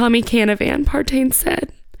friends to Tommy Canavan," Partain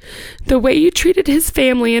said. "The way you treated his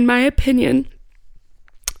family, in my opinion,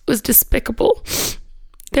 was despicable.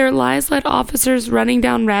 Their lies led officers running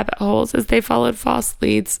down rabbit holes as they followed false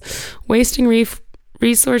leads, wasting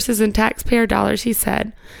resources and taxpayer dollars," he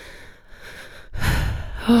said.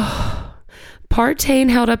 Partain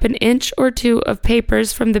held up an inch or 2 of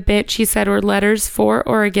papers from the bench he said were letters for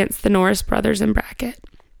or against the Norris brothers and Brackett.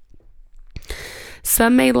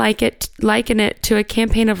 "Some may liken it to a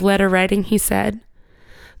campaign of letter writing," he said.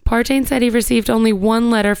 Partain said he received only 1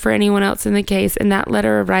 letter for anyone else in the case, and that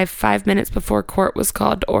letter arrived 5 minutes before court was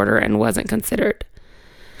called to order and wasn't considered.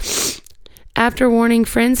 After warning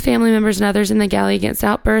friends, family members, and others in the galley against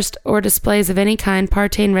outbursts or displays of any kind,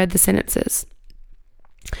 Partain read the sentences.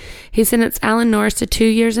 He sentenced Alan Norris to 2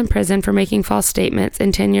 years in prison for making false statements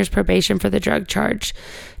and 10 years probation for the drug charge,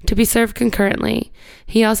 to be served concurrently.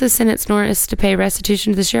 He also sentenced Norris to pay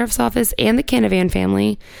restitution to the sheriff's office and the Canavan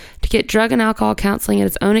family, to get drug and alcohol counseling at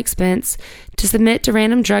his own expense, to submit to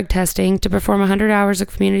random drug testing, to perform 100 hours of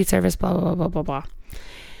community service, blah, blah, blah, blah, blah.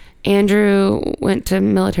 Andrew went to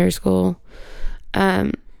military school.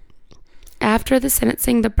 After the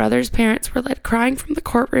sentencing, the brothers' parents were led crying from the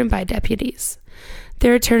courtroom by deputies.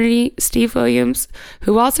 Their attorney, Steve Williams,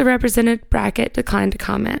 who also represented Brackett, declined to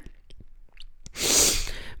comment.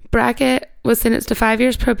 Brackett was sentenced to 5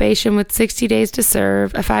 years probation with 60 days to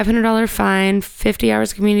serve, a $500 fine, 50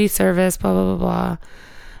 hours community service, blah, blah, blah,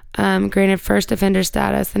 blah. Granted first offender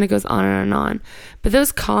status, and it goes on and on. But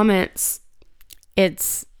those comments,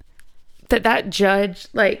 it's that judge,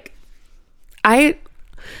 like,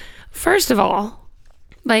 first of all,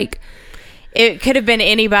 like, it could have been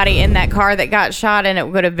anybody in that car that got shot, and it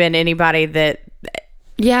would have been anybody that,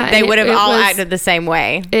 they would have all acted the same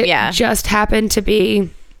way. It just happened to be.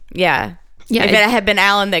 Yeah. If it had been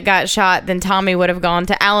Alan that got shot, then Tommy would have gone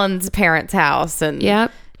to Alan's parents' house. And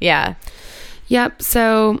yep. Yeah. Yep.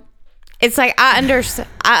 So it's like, I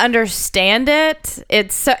understand it.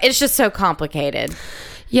 It's just so complicated.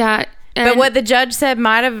 Yeah. But what the judge said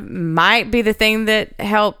might be the thing that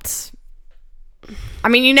helped. I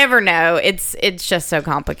mean, you never know. It's just so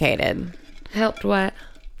complicated. Helped what?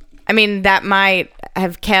 I mean, that might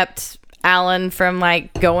have kept Alan from,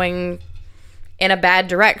 like, going in a bad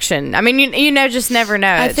direction. I mean, you just never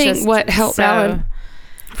know. I think what helped Alan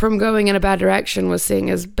from going in a bad direction was seeing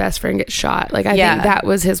his best friend get shot. Like, I think that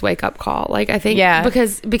was his wake up call. Like, I think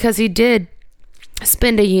because he did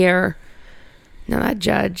spend a year. No, that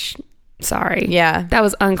judge, sorry. Yeah. That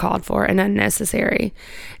was uncalled for and unnecessary.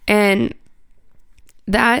 And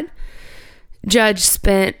that judge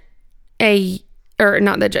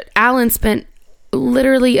Alan spent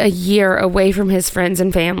literally a year away from his friends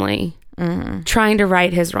and family. Mm-hmm. Trying to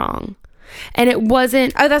right his wrong. And it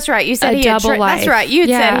wasn't. Oh, that's right. You said he had that's right. You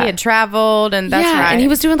said he had traveled, and that's right. And he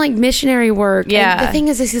was doing, like, missionary work. Yeah. And the thing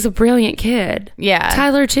is he's a brilliant kid. Yeah.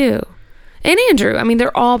 Tyler too. And Andrew. I mean,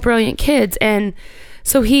 they're all brilliant kids. And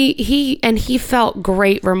so he felt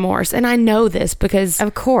great remorse. And I know this because,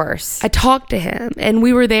 of course, I talked to him and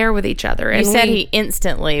we were there with each other. And you said he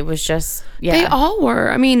instantly was just, They all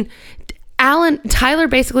were. I mean, Tyler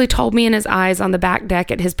basically told me in his eyes on the back deck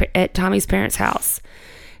at Tommy's parents' house.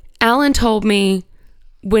 Alan told me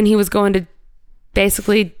when he was going to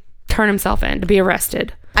basically turn himself in to be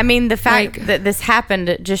arrested. I mean, the fact that this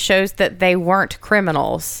happened just shows that they weren't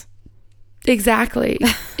criminals. Exactly.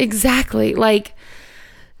 Exactly. Like,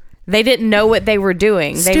 they didn't know what they were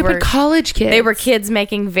doing. They were college kids. They were kids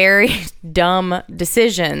making very dumb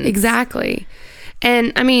decisions. Exactly.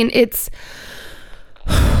 And I mean,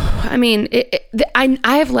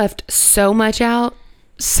 I have left so much out,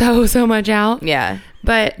 so much out. Yeah.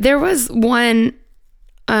 But there was one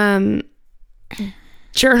journal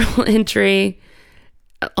entry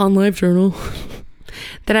on LiveJournal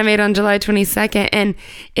that I made on July 22nd. And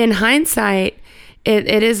in hindsight,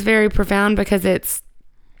 it is very profound because I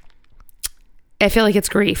feel like it's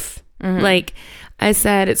grief. Mm-hmm. Like I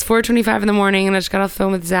said, it's 4:25 in the morning and I just got off the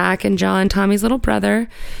phone with Zach and John, Tommy's little brother.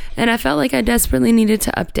 And I felt like I desperately needed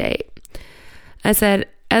to update. I said,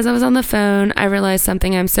 as I was on the phone, I realized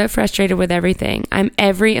something. I'm so frustrated with everything. I'm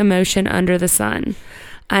every emotion under the sun.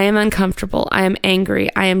 I am uncomfortable. I am angry.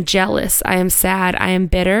 I am jealous. I am sad. I am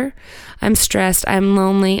bitter. I'm stressed. I'm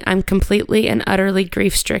lonely. I'm completely and utterly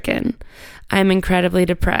grief-stricken. I'm incredibly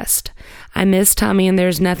depressed. I miss Tommy and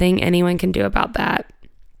there's nothing anyone can do about that.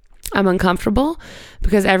 I'm uncomfortable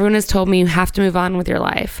because everyone has told me you have to move on with your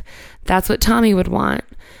life. That's what Tommy would want.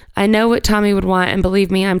 I know what Tommy would want, and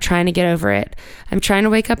believe me, I'm trying to get over it. I'm trying to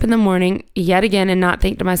wake up in the morning yet again and not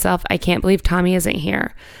think to myself, I can't believe Tommy isn't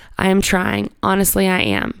here. I am trying. Honestly, I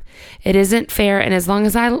am. It isn't fair, and as long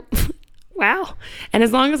as and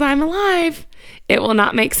as long as I'm alive, it will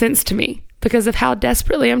not make sense to me because of how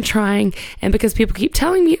desperately I'm trying, and because people keep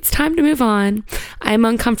telling me it's time to move on. I am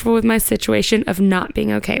uncomfortable with my situation of not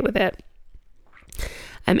being okay with it.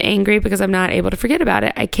 I'm angry because I'm not able to forget about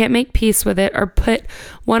it. I can't make peace with it or put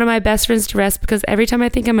one of my best friends to rest because every time I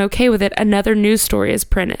think I'm okay with it, another news story is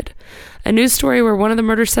printed. A news story where one of the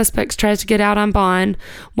murder suspects tries to get out on bond,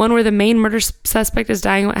 one where the main murder suspect is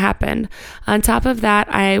dying what happened. On top of that,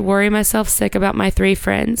 I worry myself sick about my 3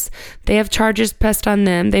 friends. They have charges pressed on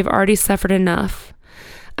them. They've already suffered enough.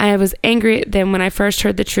 I was angry at them when I first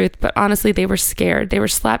heard the truth, but honestly, they were scared. They were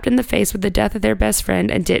slapped in the face with the death of their best friend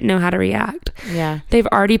and didn't know how to react. Yeah. They've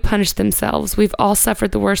already punished themselves. We've all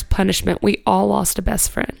suffered the worst punishment. We all lost a best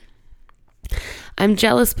friend. I'm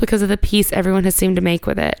jealous because of the peace everyone has seemed to make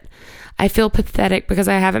with it. I feel pathetic because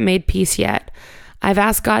I haven't made peace yet. I've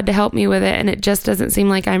asked God to help me with it, and it just doesn't seem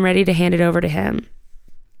like I'm ready to hand it over to Him.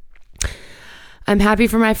 I'm happy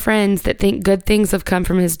for my friends that think good things have come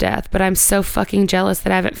from his death, but I'm so fucking jealous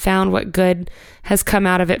that I haven't found what good has come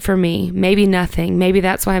out of it for me. Maybe nothing. Maybe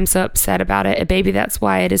that's why I'm so upset about it. And maybe that's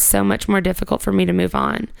why it is so much more difficult for me to move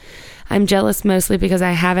on. I'm jealous mostly because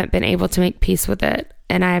I haven't been able to make peace with it,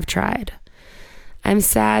 and I have tried. I'm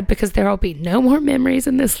sad because there will be no more memories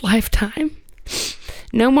in this lifetime.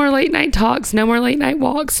 No more late night talks, no more late night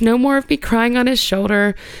walks, no more of me crying on his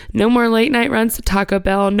shoulder, no more late night runs to Taco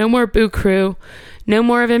Bell, no more Boo Crew, no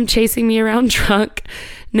more of him chasing me around drunk,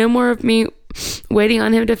 no more of me waiting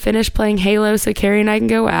on him to finish playing Halo so Carrie and I can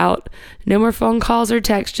go out, no more phone calls or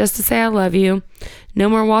texts just to say I love you, no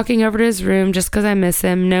more walking over to his room just because I miss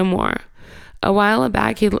him, no more. A while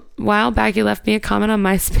back, he left me a comment on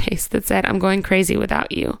MySpace that said, I'm going crazy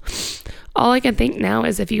without you. All I can think now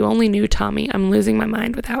is if you only knew, Tommy, I'm losing my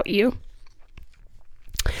mind without you.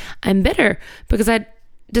 I'm bitter because I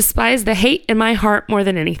despise the hate in my heart more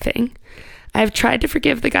than anything. I've tried to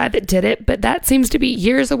forgive the guy that did it, but that seems to be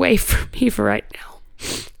years away from me for right now.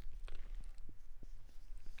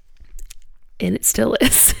 And it still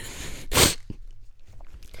is.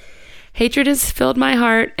 Hatred has filled my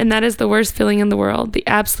heart, and that is the worst feeling in the world, the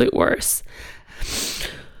absolute worst.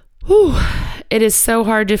 Whew. It is so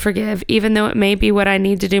hard to forgive, even though it may be what I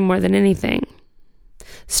need to do more than anything.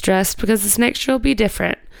 Stressed because this next year will be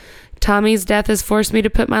different. Tommy's death has forced me to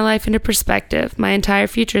put my life into perspective. My entire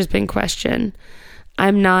future has been questioned.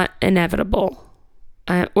 I'm not inevitable.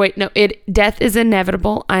 Death is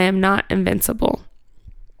inevitable. I am not invincible.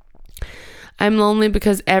 I'm lonely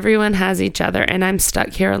because everyone has each other and I'm stuck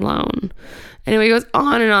here alone. Anyway, it goes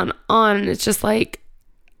on and on and on. And it's just like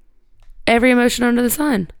every emotion under the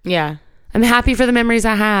sun. Yeah. I'm happy for the memories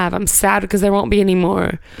I have. I'm sad because there won't be any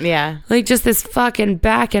more. Yeah. Like just this fucking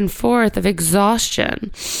back and forth of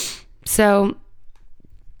exhaustion. So,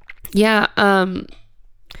 yeah.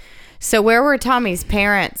 So where were Tommy's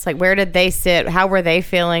parents? Like, where did they sit? How were they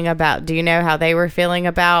feeling about, do you know how they were feeling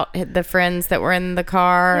about the friends that were in the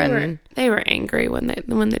car? They were angry when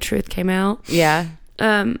the truth came out. Yeah.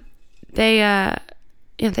 They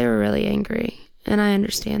were really angry, and I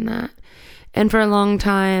understand that. And for a long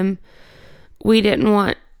time, we didn't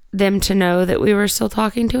want them to know that we were still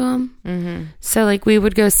talking to them. Mm-hmm. So like we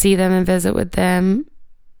would go see them and visit with them.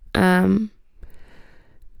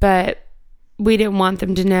 But we didn't want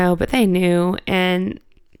them to know, but they knew. And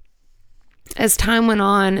as time went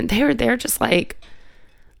on, they're just like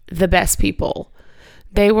the best people.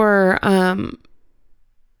 They were,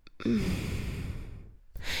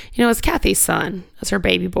 it's Kathy's son. It's her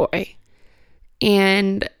baby boy.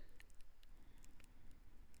 And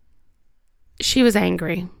she was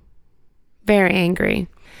angry, very angry.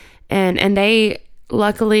 And they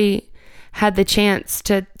luckily had the chance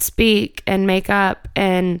to speak and make up,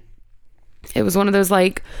 and it was one of those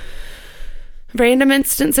like random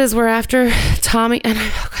instances where after Tommy and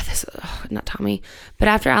not Tommy, but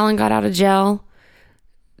after Alan got out of jail,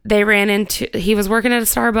 he was working at a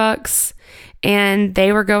Starbucks and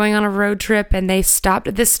they were going on a road trip and they stopped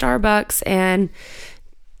at this Starbucks and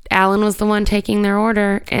Alan was the one taking their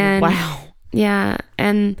order. And wow. Yeah.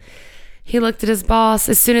 And he looked at his boss.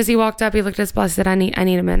 As soon as he walked up, he looked at his boss. He said, I need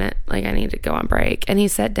a minute. Like, I need to go on break. And he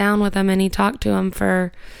sat down with him and he talked to him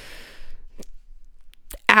for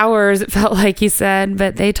hours, it felt like, he said,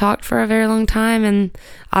 but they talked for a very long time, and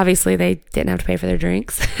obviously they didn't have to pay for their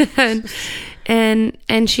drinks. and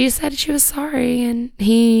she said she was sorry, and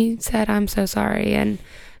he said, I'm so sorry. And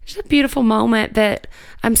it's a beautiful moment that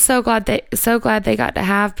I'm so glad they got to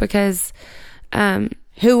have, because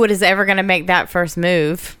who is ever going to make that first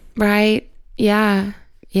move? Right. Yeah.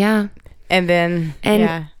 And then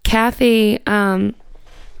Kathy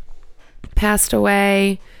passed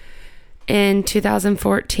away in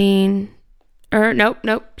 2014. Or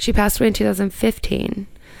nope. She passed away in 2015.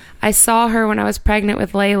 I saw her when I was pregnant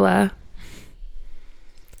with Layla.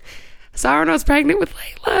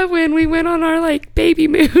 When we went on our like baby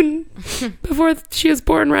moon before she was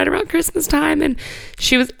born, right around Christmas time, and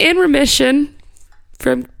she was in remission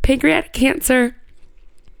from pancreatic cancer,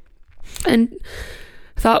 and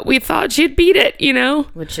we thought she'd beat it,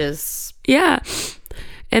 which is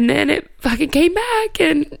and then it fucking came back,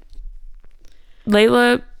 and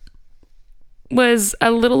Layla was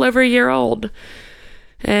a little over a year old,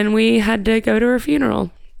 and we had to go to her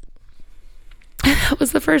funeral. And that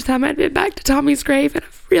was the first time I'd been back to Tommy's grave in a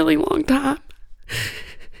really long time.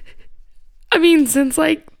 I mean, since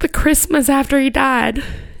like the Christmas after he died.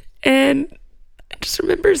 And I just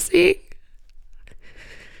remember seeing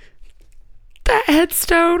that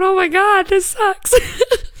headstone. Oh my God, this sucks.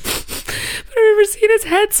 But I remember seeing his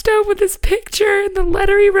headstone with his picture and the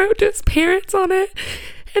letter he wrote to his parents on it.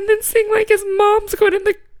 And then seeing like his mom's going in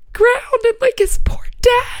the ground and like his poor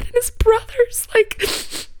dad and his brothers. Like,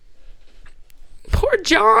 poor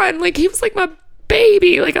John. Like, he was like my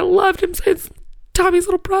baby. Like, I loved him since Tommy's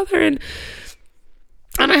little brother. And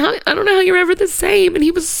I don't know how you're ever the same. And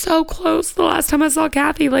he was so close. The last time I saw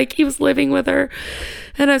Kathy, like, he was living with her.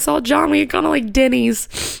 And I saw John. We had gone to, like,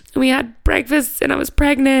 Denny's. And we had breakfast. And I was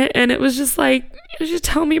pregnant. And it was just, like, he was just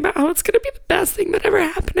telling me about how it's going to be the best thing that ever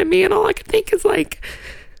happened to me. And all I could think is, like,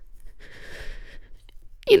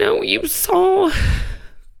 you know, you saw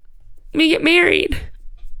me get married.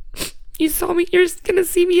 You saw me. You're going to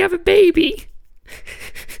see me have a baby.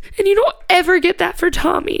 And you don't ever get that for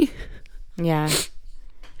Tommy. Yeah.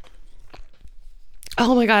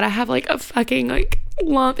 Oh my God, I have like a fucking like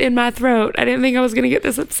lump in my throat. I didn't think I was going to get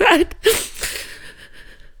this upset.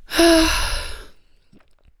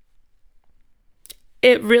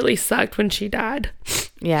 It really sucked when she died.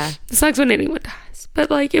 Yeah. It sucks when anyone dies.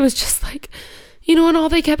 But like, it was just like, you know, and all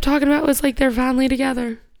they kept talking about was like, they're finally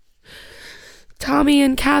together. Tommy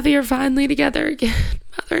and Kathy are finally together again.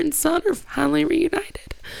 Mother and son are finally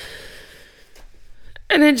reunited.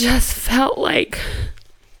 And it just felt like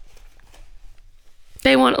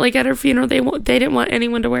they want, like at her funeral, they didn't want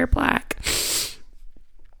anyone to wear black.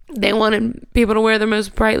 They wanted people to wear the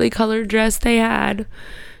most brightly colored dress they had.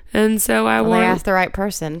 And so they asked the right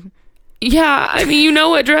person. Yeah, I mean, you know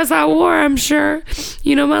what dress I wore, I'm sure.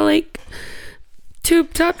 You know, my like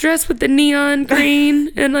tube top dress with the neon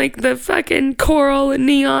green and like the fucking coral and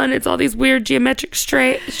neon. It's all these weird geometric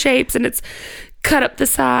shapes and it's cut up the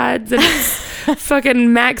sides and it's fucking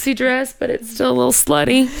maxi dress, but it's still a little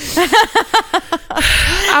slutty.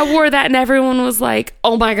 I wore that and everyone was like,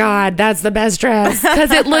 oh my God, that's the best dress,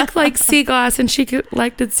 because it looked like sea glass and she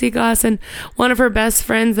collected sea glass. And one of her best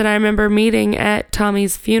friends that I remember meeting at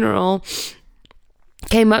Tommy's funeral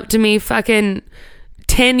came up to me fucking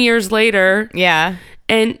 10 years later. Yeah.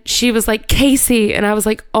 And she was like, Casey. And I was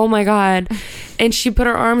like, oh my God. And she put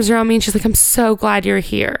her arms around me and she's like, I'm so glad you're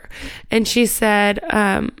here. And she said,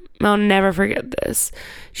 I'll never forget this.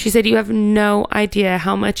 She said, you have no idea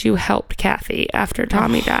how much you helped Kathy after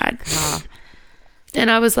Tommy died.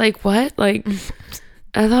 And I was like, what? Like,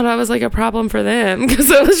 I thought I was like a problem for them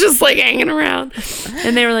because I was just like hanging around.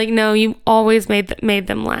 And they were like, no, you always made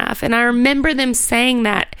them laugh. And I remember them saying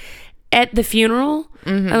that at the funeral.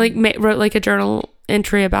 Mm-hmm. I like wrote like a journal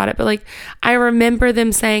entry about it, but like I remember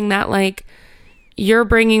them saying that, like, you're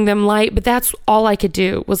bringing them light, but that's all I could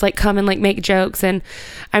do was like come and like make jokes. And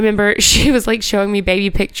I remember she was like showing me baby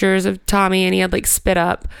pictures of Tommy and he had like spit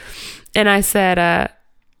up, and I said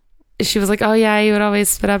she was like, oh yeah, you would always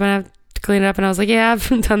spit up and I have to clean it up. And I was like, yeah, I've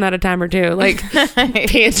done that a time or two, like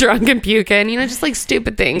being drunk and puking, you know, just like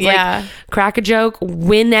stupid things. Yeah. Like crack a joke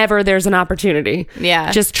whenever there's an opportunity.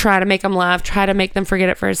 Yeah, just try to make them laugh, try to make them forget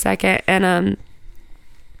it for a second. And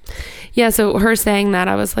yeah, so her saying that,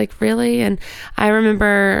 I was like, really? And I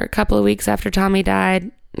remember a couple of weeks after Tommy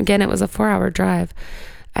died, again, it was a 4-hour drive.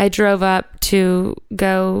 I drove up to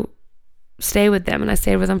go stay with them, and I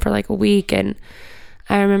stayed with them for like a week. And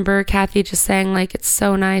I remember Kathy just saying, like, it's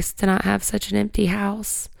so nice to not have such an empty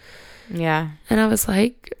house. Yeah. And I was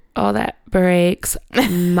like, oh, that breaks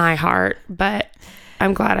my heart, but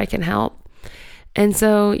I'm glad I can help. And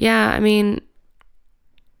so, yeah, I mean,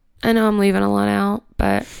 I know I'm leaving a lot out,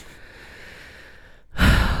 but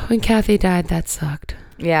when Kathy died, that sucked.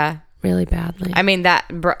 Yeah. Really badly. I mean, that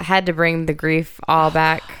had to bring the grief all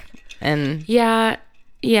back. And yeah,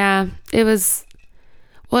 it was,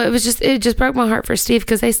 well, it just broke my heart for Steve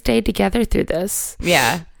because they stayed together through this.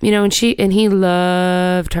 Yeah. You know, and he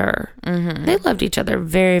loved her. Mm-hmm. They loved each other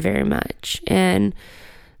very, very much. And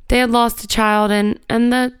they had lost a child, and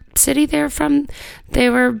the city they're from, they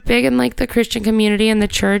were big in like the Christian community and the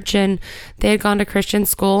church, and they had gone to Christian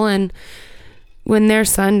school, and when their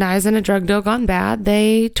son dies in a drug deal gone bad,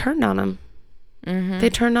 they turned on him. Mm-hmm. They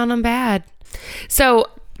turned on him bad. So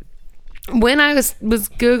when I was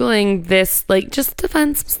Googling this, like just to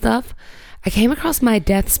find some stuff, I came across my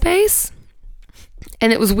death space,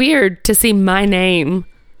 and it was weird to see my name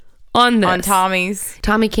on this. On Tommy's.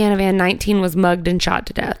 Tommy Canavan, 19, was mugged and shot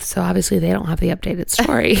to death. So obviously they don't have the updated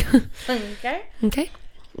story. Okay.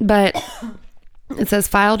 But it says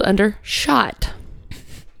filed under shot.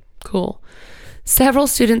 Cool. Several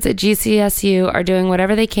students at GCSU are doing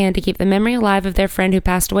whatever they can to keep the memory alive of their friend who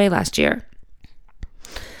passed away last year.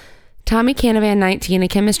 Tommy Canavan, 19, a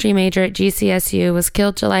chemistry major at GCSU, was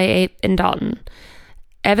killed July 8th in Dalton.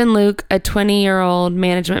 Evan Luke, a 20-year-old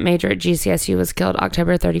management major at GCSU, was killed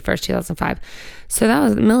October 31st, 2005. So that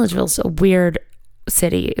was, Milledgeville's a weird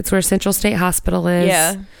city. It's where Central State Hospital is.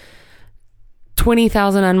 Yeah.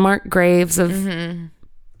 20,000 unmarked graves of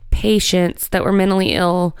patients that were mentally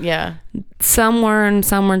ill. Yeah. Some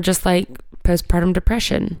were just like postpartum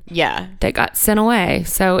depression. Yeah. That got sent away.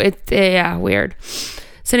 So weird.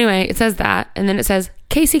 So anyway, it says that. And then it says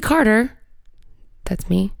Casey Carter, that's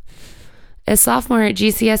me, a sophomore at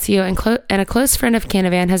GCSU and a close friend of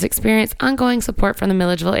Canavan, has experienced ongoing support from the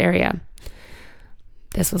Milledgeville area.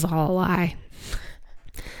 This was all a lie.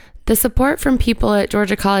 The support from people at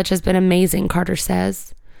Georgia College has been amazing, Carter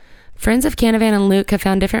says. Friends of Canavan and Luke have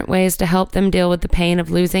found different ways to help them deal with the pain of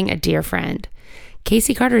losing a dear friend.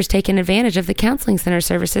 Casey Carter has taken advantage of the counseling center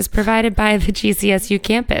services provided by the GCSU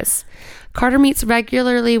campus. Carter meets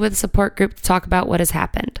regularly with a support group to talk about what has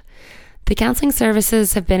happened. The counseling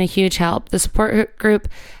services have been a huge help. The support group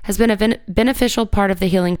has been a beneficial part of the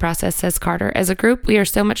healing process, says Carter. As a group, we are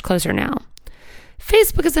so much closer now.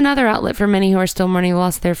 Facebook is another outlet for many who are still mourning the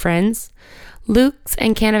loss of their friends. Luke's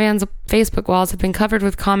and Canavan's Facebook walls have been covered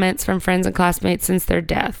with comments from friends and classmates since their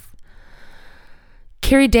death.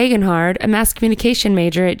 Carrie Dagenhard, a mass communication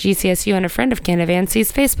major at GCSU and a friend of Canavan,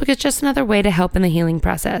 sees Facebook as just another way to help in the healing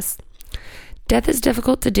process. Death is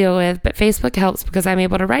difficult to deal with, but Facebook helps because I'm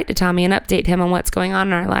able to write to Tommy and update him on what's going on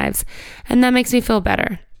in our lives, and that makes me feel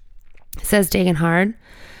better, says Dagenhard.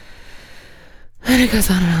 And it goes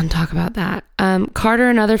on and on to talk about that. Carter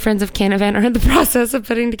and other friends of Canavan are in the process of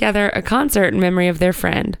putting together a concert in memory of their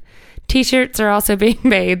friend. T-shirts are also being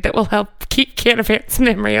made that will help keep Canavan's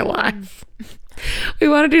memory alive. We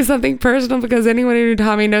want to do something personal because anyone who knew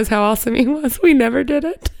Tommy knows how awesome he was. We never did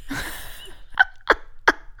it.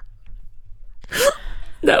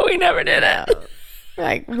 No, we never did it.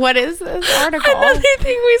 Like, what is this article? Another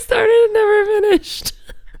thing we started and never finished.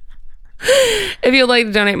 If you'd like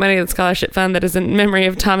to donate money to the scholarship fund that is in memory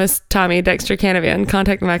of Tommy Dexter Canavan,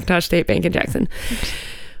 contact the McIntosh State Bank in Jackson.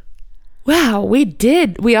 Wow, we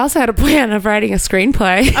did. We also had a plan of writing a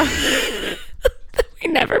screenplay.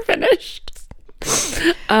 We never finished.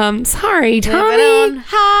 Sorry, Tommy. Living on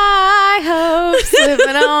high hopes.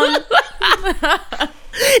 Living on.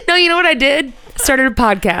 No, you know what I did? Started a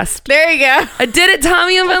podcast. There you go. I did it,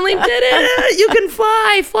 Tommy. I finally did it. You can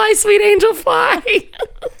fly. Fly, sweet angel, fly.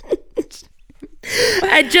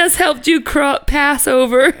 I just helped you pass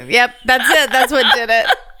over. Yep, that's it. That's what did it.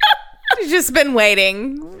 You've just been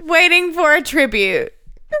waiting for a tribute.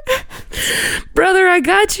 Brother, I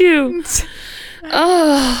got you.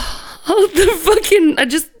 I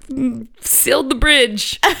just sealed the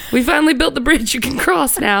bridge. We finally built the bridge. You can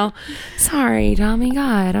cross now. Sorry, Tommy.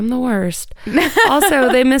 God, I'm the worst.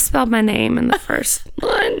 Also, they misspelled my name in the first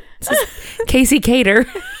one. Casey Cater.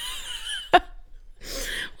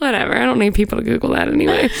 Whatever. I don't need people to Google that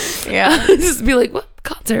anyway. Yeah. Just be like, what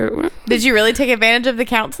concert? Did you really take advantage of the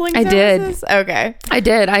counseling services? I did. Okay. I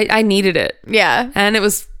did. I needed it. Yeah. And it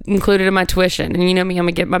was included in my tuition. And you know me, I'm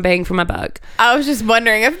going to get my bang for my buck. I was just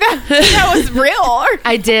wondering if that was real.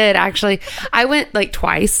 I did, actually. I went like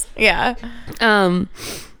twice. Yeah. And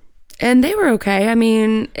they were okay. I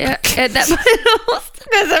mean, at that point,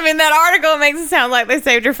 because I mean, that article makes it sound like they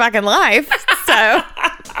saved your fucking life. So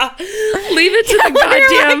leave it to the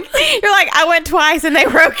goddamn. You're like, I went twice and they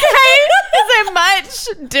were okay. It's a much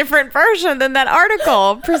different version than that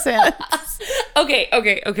article presents.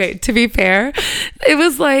 Okay. To be fair, it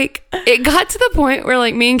was like, it got to the point where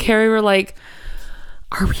like me and Carrie were like,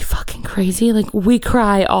 are we fucking crazy? Like, we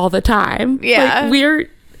cry all the time. Yeah. Like,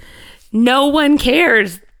 no one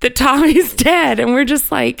cares that Tommy's dead, and we're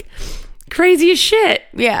just like crazy as shit.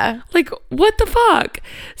 Yeah. Like, what the fuck?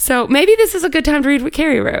 So maybe this is a good time to read what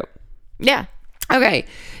Carrie wrote. Yeah. Okay.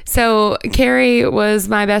 So Carrie was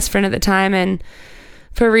my best friend at the time, and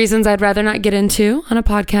for reasons I'd rather not get into on a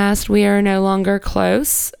podcast, we are no longer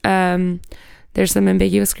close. There's some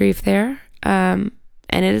ambiguous grief there.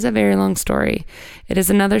 And it is a very long story. It is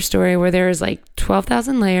another story where there is like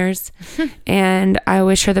 12,000 layers, and I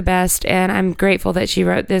wish her the best, and I'm grateful that she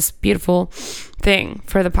wrote this beautiful thing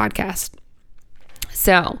for the podcast.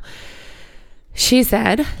 So, she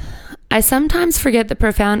said, I sometimes forget the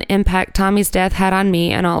profound impact Tommy's death had on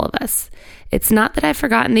me and all of us. It's not that I've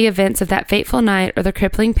forgotten the events of that fateful night or the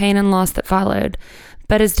crippling pain and loss that followed,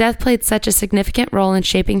 but his death played such a significant role in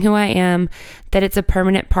shaping who I am that it's a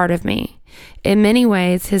permanent part of me. In many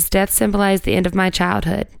ways, his death symbolized the end of my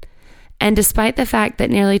childhood. And despite the fact that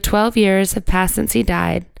nearly 12 years have passed since he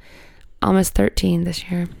died, almost 13 this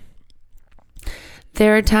year,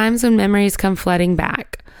 there are times when memories come flooding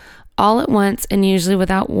back, all at once and usually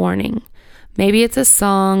without warning. Maybe it's a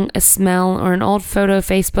song, a smell, or an old photo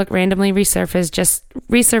Facebook randomly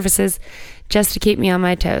resurfaces just to keep me on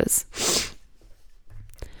my toes.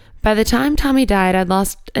 By the time Tommy died, I'd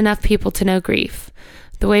lost enough people to know grief.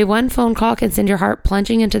 The way one phone call can send your heart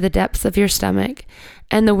plunging into the depths of your stomach,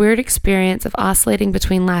 and the weird experience of oscillating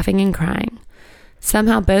between laughing and crying.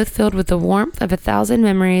 Somehow both filled with the warmth of 1,000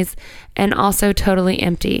 memories and also totally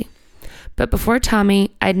empty. But before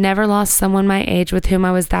Tommy, I'd never lost someone my age with whom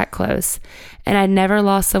I was that close, and I'd never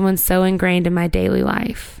lost someone so ingrained in my daily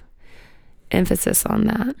life. Emphasis on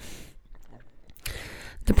that.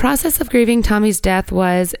 The process of grieving Tommy's death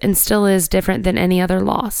was, and still is, different than any other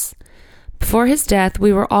loss. Before his death,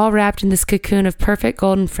 we were all wrapped in this cocoon of perfect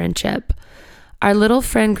golden friendship. Our little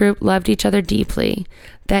friend group loved each other deeply,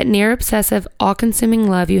 that near obsessive, all-consuming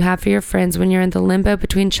love you have for your friends when you're in the limbo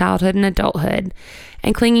between childhood and adulthood,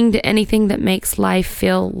 and clinging to anything that makes life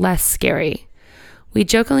feel less scary. We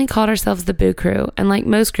jokingly called ourselves the Boo Crew, and like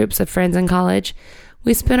most groups of friends in college,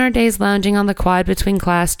 we spent our days lounging on the quad between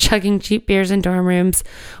class, chugging cheap beers in dorm rooms,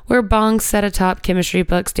 where bongs sat atop chemistry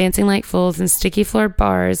books, dancing like fools in sticky-floored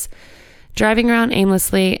bars, driving around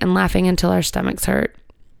aimlessly, and laughing until our stomachs hurt.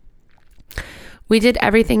 We did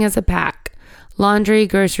everything as a pack. Laundry,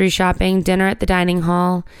 grocery shopping, dinner at the dining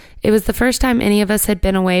hall. It was the first time any of us had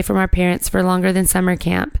been away from our parents for longer than summer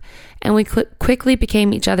camp, and we quickly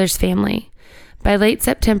became each other's family. By late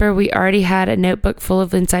September, we already had a notebook full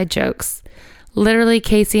of inside jokes. Literally,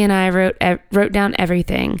 Casey and I wrote down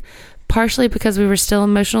everything, partially because we were still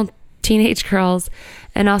emotional teenage girls,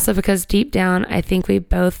 and also because deep down, I think we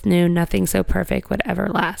both knew nothing so perfect would ever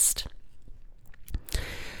last.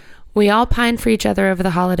 We all pined for each other over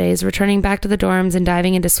the holidays, returning back to the dorms and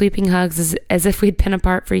diving into sweeping hugs as if we'd been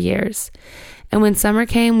apart for years. And when summer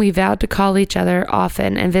came, we vowed to call each other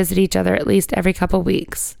often and visit each other at least every couple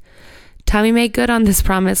weeks. Tommy made good on this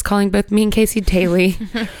promise, calling both me and Casey daily,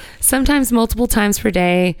 sometimes multiple times per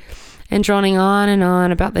day, and droning on and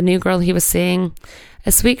on about the new girl he was seeing,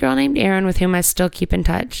 a sweet girl named Erin with whom I still keep in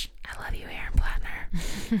touch. I love you, Erin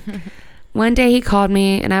Plattner. One day he called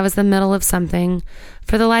me, and I was in the middle of something.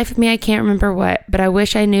 For the life of me, I can't remember what, but I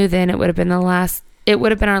wish I knew then it would have been our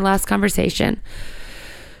last conversation.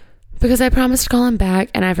 Because I promised to call him back,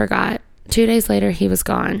 and I forgot. 2 days later, he was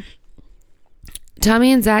gone.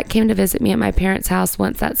 Tommy and Zach came to visit me at my parents' house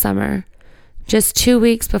once that summer, just 2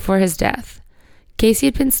 weeks before his death. Casey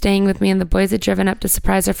had been staying with me, and the boys had driven up to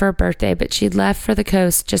surprise her for her birthday, but she'd left for the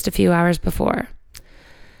coast just a few hours before.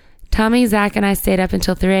 Tommy, Zach, and I stayed up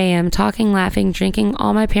until 3 a.m., talking, laughing, drinking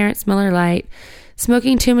all my parents' Miller Lite,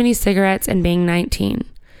 smoking too many cigarettes, and being 19.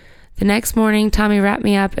 The next morning, Tommy wrapped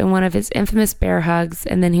me up in one of his infamous bear hugs,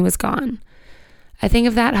 and then he was gone. I think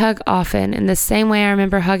of that hug often, in the same way I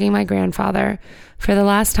remember hugging my grandfather for the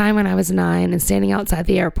last time when I was 9 and standing outside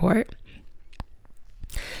the airport.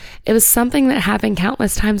 It was something that happened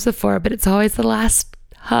countless times before, but it's always the last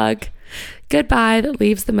hug, goodbye, that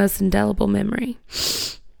leaves the most indelible memory.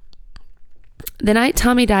 The night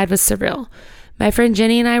Tommy died was surreal. My friend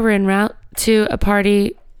Jenny and I were en route to a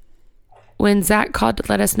party when Zach called to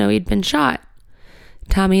let us know he'd been shot.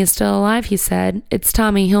 Tommy is still alive, he said. It's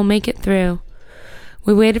Tommy, he'll make it through.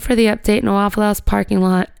 We waited for the update in a Waffle House parking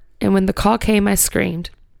lot, and when the call came, I screamed.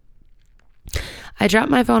 I dropped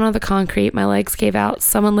my phone on the concrete, my legs gave out,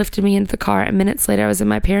 someone lifted me into the car, and minutes later I was in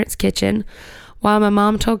my parents' kitchen, while my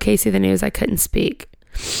mom told Casey the news. I couldn't speak.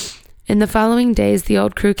 In the following days, the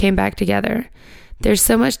old crew came back together. There's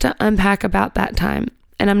so much to unpack about that time,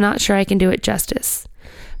 and I'm not sure I can do it justice.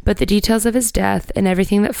 But the details of his death and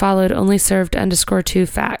everything that followed only served to underscore 2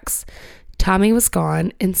 facts. Tommy was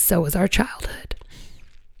gone, and so was our childhood.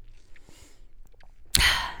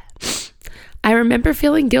 I remember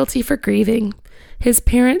feeling guilty for grieving. His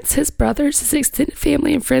parents, his brothers, his extended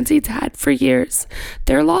family and friends he'd had for years.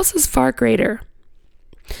 Their loss is far greater.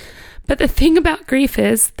 But the thing about grief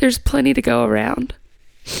is, there's plenty to go around.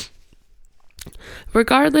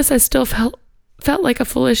 Regardless, I still felt like a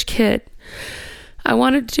foolish kid. I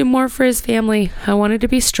wanted to do more for his family. I wanted to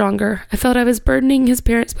be stronger. I felt I was burdening his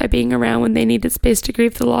parents by being around when they needed space to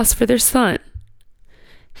grieve the loss for their son.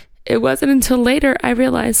 It wasn't until later I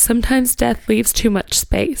realized sometimes death leaves too much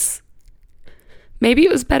space. Maybe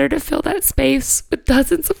it was better to fill that space with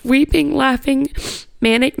dozens of weeping, laughing,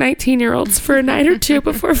 manic 19-year-olds for a night or two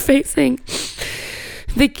before facing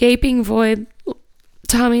the gaping void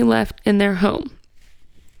Tommy left in their home.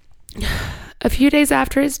 A few days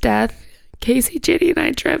after his death, Casey, Jenny, and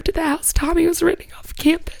I drove to the house Tommy was renting off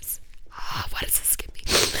campus. Why does this get me?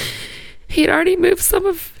 He had already moved some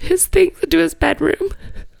of his things into his bedroom.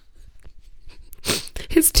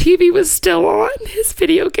 His TV was still on. His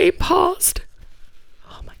video game paused.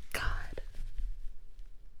 Oh my God.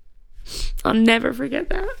 I'll never forget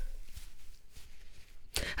that.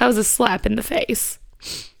 That was a slap in the face.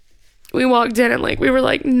 We walked in and we were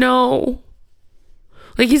like, no.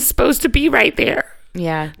 He's supposed to be right there.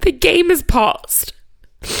 Yeah. The game is paused.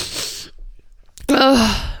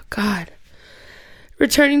 Oh, God.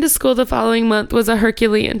 Returning to school the following month was a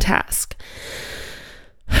Herculean task.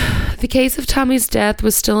 The case of Tommy's death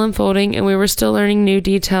was still unfolding, and we were still learning new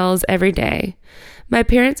details every day. My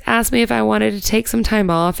parents asked me if I wanted to take some time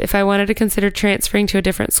off, if I wanted to consider transferring to a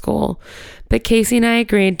different school. But Casey and I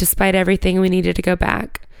agreed, despite everything, we needed to go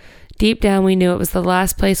back. Deep down, we knew it was the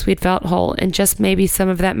last place we'd felt whole, and just maybe some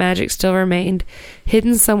of that magic still remained,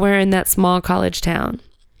 hidden somewhere in that small college town.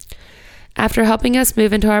 After helping us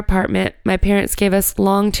move into our apartment, my parents gave us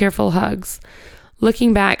long, tearful hugs.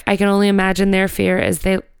 Looking back, I can only imagine their fear as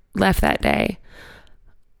they left that day.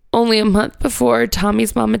 Only a month before,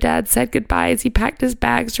 Tommy's mom and dad said goodbye as he packed his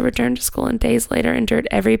bags to return to school, and days later endured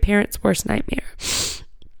every parent's worst nightmare.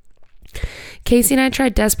 Casey and I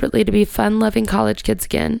tried desperately to be fun-loving college kids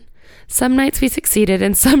again. Some nights we succeeded,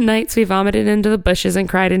 and some nights we vomited into the bushes and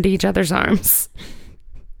cried into each other's arms.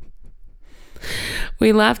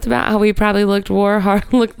 We laughed about how we probably looked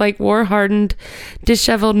like war-hardened,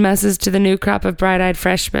 disheveled messes to the new crop of bright-eyed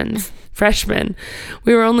freshmen.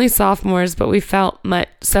 We were only sophomores, but we felt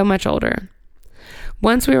so much older.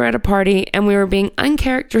 Once we were at a party, and we were being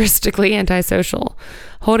uncharacteristically antisocial,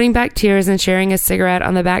 holding back tears and sharing a cigarette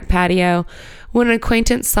on the back patio, when an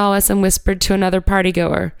acquaintance saw us and whispered to another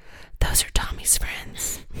partygoer, "Those are Tommy's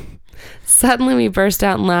friends." Suddenly, we burst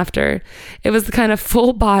out in laughter. It was the kind of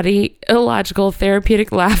full-body, illogical,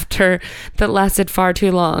 therapeutic laughter that lasted far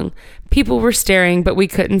too long. People were staring, but we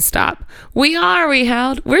couldn't stop. We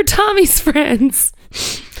howled. We're Tommy's friends.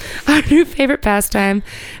 Our new favorite pastime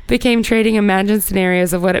became trading imagined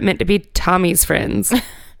scenarios of what it meant to be Tommy's friends.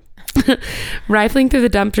 Rifling through the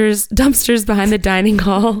dumpsters behind the dining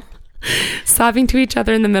hall, sobbing to each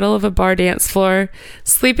other in the middle of a bar dance floor,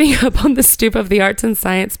 sleeping up on the stoop of the Arts and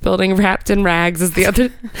Science building wrapped in rags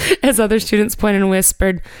as other students pointed and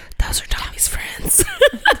whispered, "Those are Tommy's friends."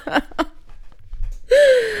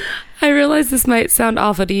 I realize this might sound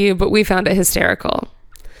awful to you, but we found it hysterical.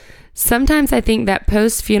 Sometimes I think that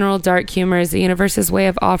post-funeral dark humor is the universe's way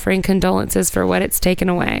of offering condolences for what it's taken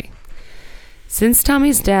away. Since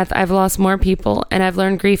Tommy's death, I've lost more people, and I've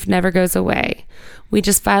learned grief never goes away. We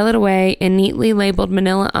just file it away in neatly labeled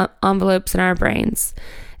manila envelopes in our brains.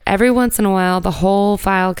 Every once in a while, the whole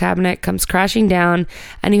file cabinet comes crashing down,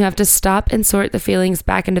 and you have to stop and sort the feelings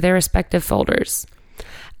back into their respective folders.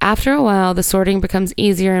 After a while, the sorting becomes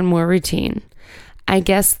easier and more routine. I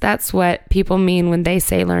guess that's what people mean when they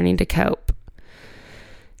say learning to cope.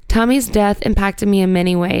 Tommy's death impacted me in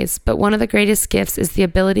many ways, but one of the greatest gifts is the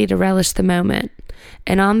ability to relish the moment.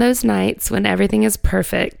 And on those nights when everything is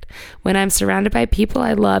perfect, when I'm surrounded by people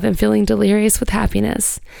I love and feeling delirious with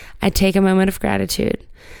happiness, I take a moment of gratitude.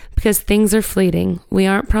 Because things are fleeting, we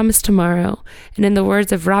aren't promised tomorrow, and in the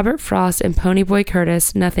words of Robert Frost and Ponyboy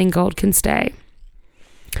Curtis, nothing gold can stay.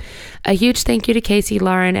 A huge thank you to Casey,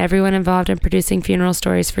 Laura, and everyone involved in producing Funeral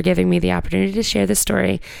Stories for giving me the opportunity to share this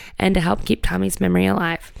story and to help keep Tommy's memory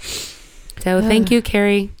alive. So thank you,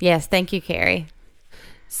 Carrie. Yes, thank you, Carrie.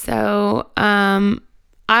 So, I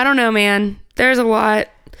don't know, man. There's a lot.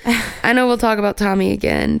 I know we'll talk about Tommy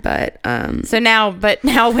again, but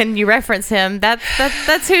now when you reference him,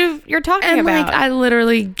 that's who you're talking about. Like, I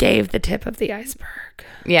literally gave the tip of the iceberg.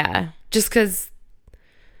 Yeah, just because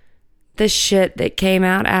the shit that came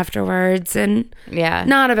out afterwards, and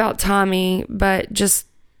not about Tommy, but just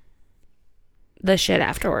the shit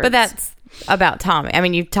afterwards. But that's about Tommy. I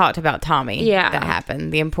mean, you've talked about Tommy. Yeah, that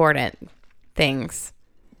happened. The important things.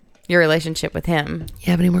 Your relationship with him.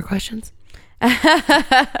 You have any more questions?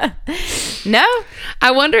 No.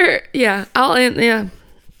 I wonder. Yeah.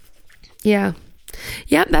 Yeah.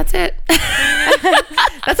 Yep. That's it.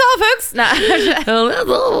 That's all, folks. No. That's all,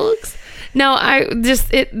 folks. No. I've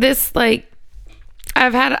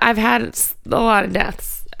had a lot of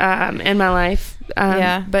deaths in my life.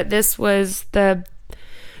 But this was the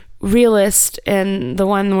realest and the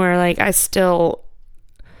one where I still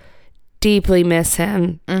deeply miss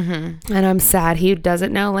him. Mm-hmm. And I'm sad he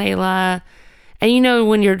doesn't know Layla. And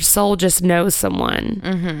when your soul just knows someone,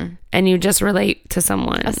 mm-hmm. and you just relate to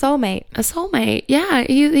someone. A soulmate. Yeah.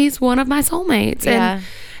 He's one of my soulmates. Yeah.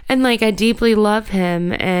 And I deeply love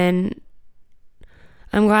him, and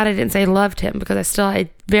I'm glad I didn't say loved him, because I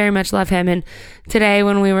very much love him. And today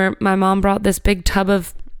my mom brought this big tub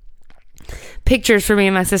of pictures for me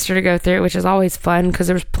and my sister to go through, which is always fun because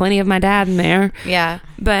there was plenty of my dad in there. Yeah.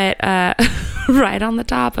 But right on the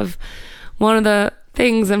top of one of the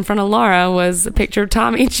things in front of Laura was a picture of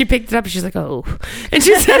Tommy, and she picked it up and she's like, "Oh," and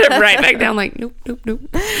she set it right back down like, nope,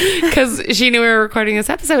 because she knew we were recording this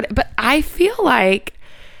episode. But I feel like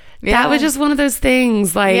that was just one of those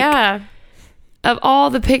things, of all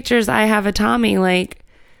the pictures I have of Tommy,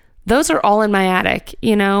 those are all in my attic, or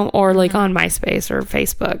mm-hmm. on MySpace or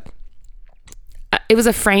Facebook. It was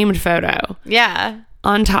a framed photo. Yeah.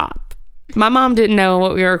 On top. my mom didn't know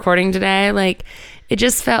what we were recording today. Like, it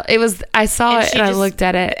just felt, I saw it and I looked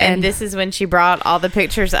at it. And this is when she brought all the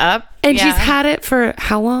pictures up. And she's had it for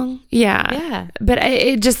how long? Yeah. Yeah. But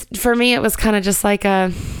it just, for me, it was kind of just like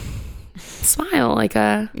a smile, like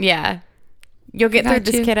a... Yeah. You'll get through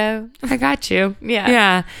this, kiddo. I got you. Yeah.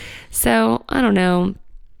 Yeah. So, I don't know.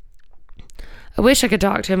 I wish I could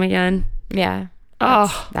talk to him again. Yeah.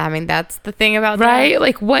 That's the thing about right? that.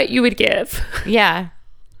 Like, what you would give. Yeah.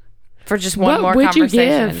 For just one more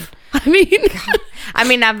conversation. What would you give? I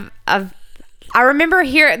mean, I remember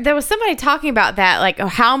there was somebody talking about that, like,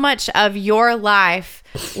 how much of your life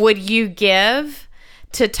would you give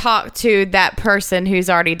to talk to that person who's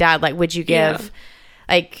already died? Like, would you give,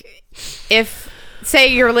 like, if, say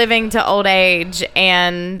you're living to old age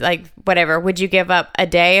and, like, whatever, would you give up a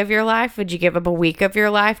day of your life? Would you give up a week of your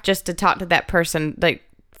life just to talk to that person, like,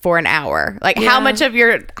 for an hour? Like, how much of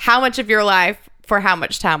your life for how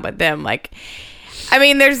much time with them? Like, I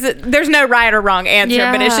mean, there's no right or wrong answer,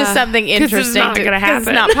 but it's just something interesting. It's not going to happen. It's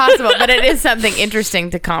not possible, but it is something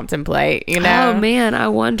interesting to contemplate, you know? Oh, man, I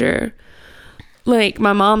wonder. Like,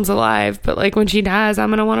 my mom's alive, but, like, when she dies, I'm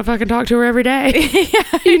going to want to fucking talk to her every day.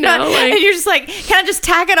 You know? Like, and you're just like, can I just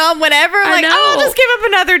tack it on whenever? Like, I'll just give up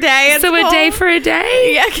another day. So cool. A day for a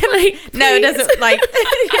day? Yeah. No, it doesn't, like,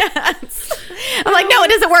 yes. I'm like, no, it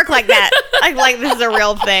doesn't work like that. Like this is a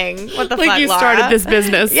real thing. What the fuck, Like, you Laura? started this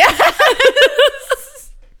business. Yeah.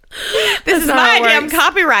 This is my idea. I'm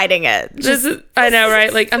copywriting it. I know,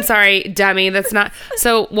 right? Like, I'm sorry, dummy. That's not.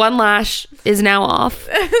 So, one lash is now off.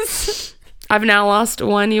 I've now lost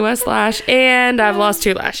one U.S. lash, and I've lost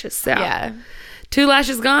 2 lashes. So, 2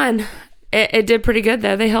 lashes gone. It did pretty good,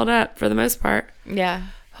 though. They held up for the most part. Yeah.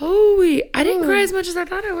 Holy. I didn't cry as much as I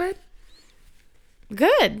thought I would.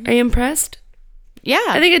 Good. Are you impressed? Yeah.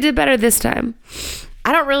 I think I did better this time.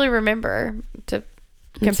 I don't really remember to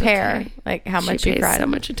compare, like, how much you cried. She pays so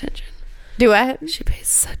much attention. Do what? She pays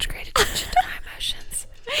such great attention to my emotions.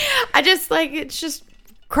 I just, like, it's just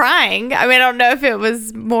crying. I mean, I don't know if it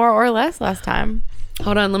was more or less last time.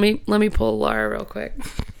 Hold on, let me pull Laura real quick.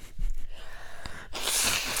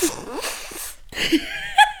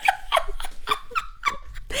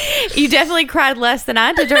 You definitely cried less than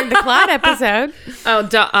I did during the Clyde episode.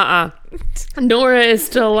 Oh, Nora is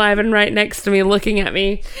still alive and right next to me looking at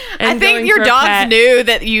me. I think your dogs knew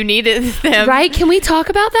that you needed them. Right? Can we talk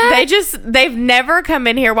about that? They've never come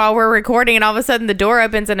in here while we're recording, and all of a sudden the door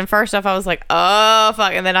opens, and then first off I was like, oh,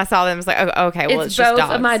 fuck. And then I saw them. I was like, oh, okay, well, it's just both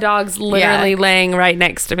dogs. Of my dogs literally laying right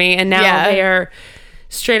next to me, and now they are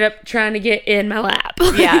straight up trying to get in my lap.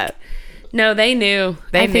 Yeah. No, they knew.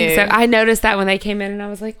 I think so. I noticed that when they came in, and I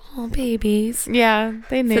was like, oh, babies. Yeah,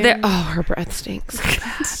 they knew. So her breath stinks so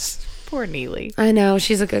bad. Poor Neely. I know,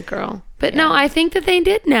 she's a good girl. But no, I think that they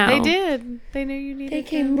did know. They did. They knew you needed They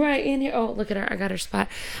came right in here. Oh, look at her. I got her spot.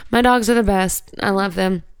 My dogs are the best. I love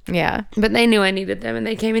them. Yeah. But they knew I needed them, and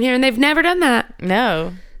they came in here, and they've never done that.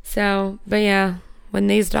 No. So, but yeah, when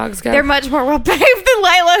these dogs go. They're much more well-behaved than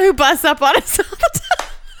Layla, who busts up on us all the time.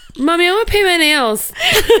 Mommy, I want to paint my nails.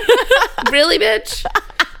 Really, bitch?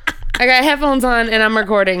 I got headphones on, and I'm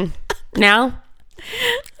recording. Now?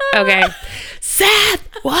 Okay. Seth,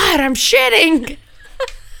 what? I'm shitting.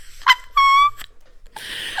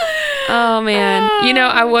 Oh, man. You know,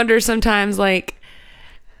 I wonder sometimes, like,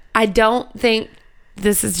 I don't think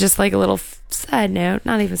this is just like a little side note.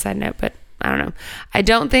 Not even side note, but I don't know. I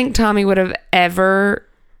don't think Tommy would have ever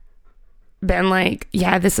been like,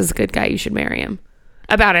 yeah, this is a good guy. You should marry him.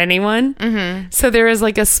 About anyone. Mm-hmm. So there is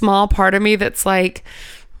like a small part of me that's like,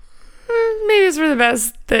 maybe it's for the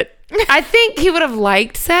best that I think he would have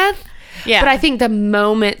liked Seth. Yeah. But I think the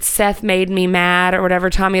moment Seth made me mad or whatever,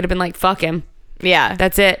 Tommy would have been like, fuck him. Yeah.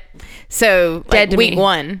 That's it. So like week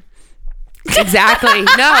 1. Exactly.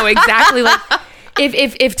 No, exactly. Like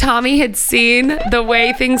if Tommy had seen the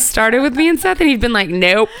way things started with me and Seth, and he'd been like,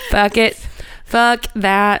 nope, fuck it. Fuck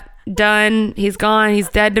that. Done. He's gone. He's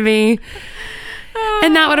dead to me.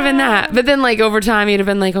 And that would have been that. But then, like, over time, he'd have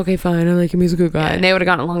been like, okay, fine, I like him, he's a good guy. And they would have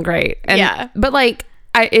gotten along great. And, but, like,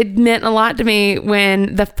 it meant a lot to me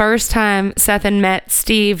when the first time Seth had met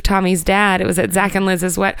Steve, Tommy's dad, it was at Zach and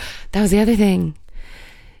Liz's wedding. That was the other thing.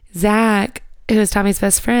 Zach, who was Tommy's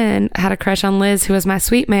best friend, had a crush on Liz, who was my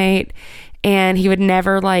sweet mate. And he would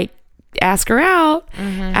never, like, ask her out.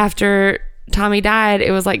 Mm-hmm. After Tommy died,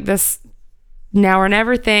 it was like this now or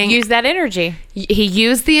never thing. Use that energy. He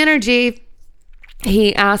used the energy.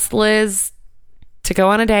 He asked Liz to go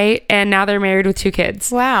on a date, and now they're married with 2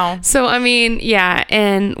 kids. Wow. So, I mean, yeah.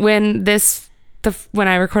 And when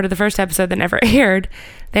I recorded the first episode that never aired,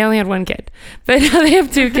 They only had one kid, but now they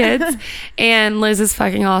have 2 kids, and Liz is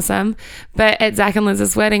fucking awesome. But at Zach and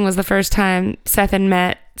Liz's wedding was the first time Seth had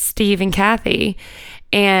met Steve and Kathy,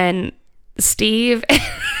 and Steve,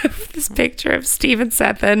 this picture of Steve and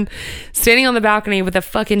Seth and standing on the balcony with a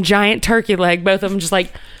fucking giant turkey leg, both of them just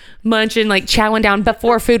like munching, like chowing down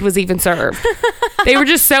before food was even served. They were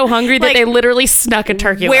just so hungry that they literally snuck a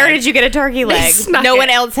turkey leg. Where did you get a turkey leg? No one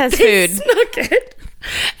else has food. Snuck it.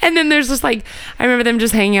 And then there's just like, I remember them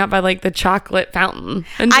just hanging out by like the chocolate fountain.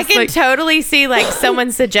 And I can totally see like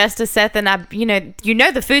someone suggest to Seth and I, you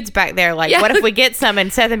know the food's back there. Like, what if we get some,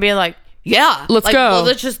 and Seth and be like, yeah, let's go. Well,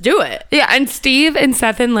 let's just do it. Yeah, and Steve and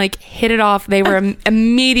Sethan like hit it off. They were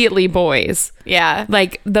immediately boys. Yeah,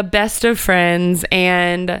 like the best of friends.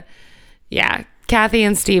 And yeah, Kathy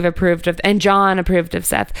and Steve approved of, and John approved of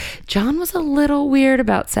Seth. John was a little weird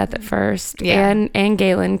about Seth at first. Yeah, and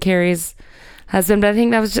Galen, Carrie's husband. But I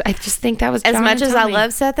think that was I just think that was as John much as Tommy. I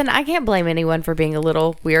love Sethan, I can't blame anyone for being a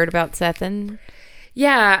little weird about Sethan.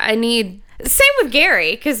 Yeah, I need. Same with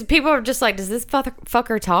Gary, because people are just like, does this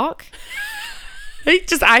fucker talk? He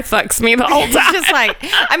just eye fucks me the whole time. It's just like,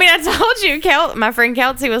 I mean, I told you, my friend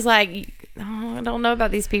Kelsey was like, oh, I don't know about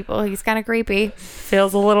these people. He's kind of creepy.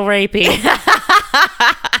 Feels a little rapey.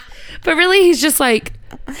 But really, he's just like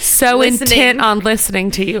so intent on listening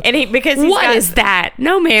to you. And because what is that?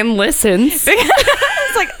 No man listens.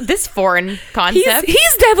 It's like this foreign concept.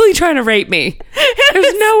 He's definitely trying to rape me.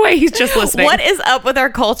 There's no way he's just listening. What is up with our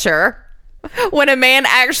culture? When a man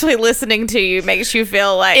actually listening to you makes you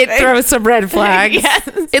feel like it throws some red flags. Yes.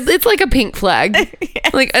 It's like a pink flag.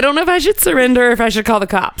 Yes. Like, I don't know if I should surrender or if I should call the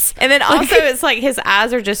cops. And then also it's like his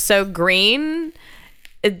eyes are just so green.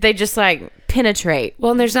 They just like penetrate. Well,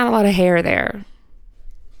 and there's not a lot of hair there.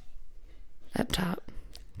 Up top.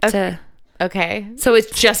 Okay. So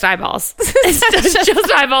it's just eyeballs. It's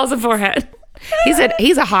just eyeballs and forehead.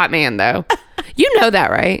 He's a hot man though. You know that,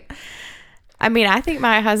 right? I mean, I think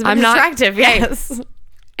my husband is attractive, yes. Hey,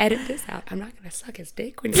 edit this out. I'm not going to suck his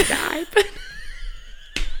dick when you die. But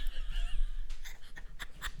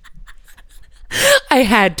I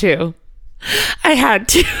had to.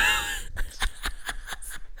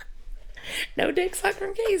 No dick suck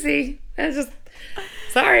from Casey. That's just...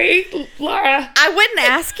 Sorry, Laura. I wouldn't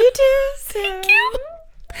ask you to. So.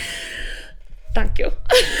 Thank you.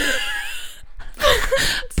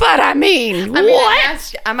 But I mean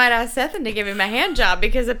what? I might ask Sethan to give him a hand job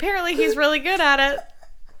because apparently he's really good at it.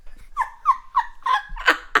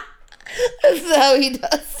 That's how he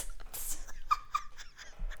does.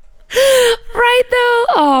 Right though?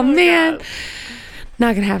 Oh man. God.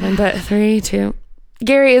 Not gonna happen, but 3, 2.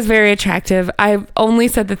 Gary is very attractive. I've only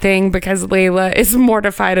said the thing because Layla is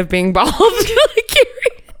mortified of being bald. Like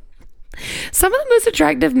Gary. Some of the most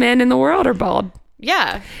attractive men in the world are bald.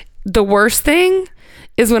 Yeah. The worst thing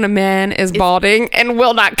is when a man is balding and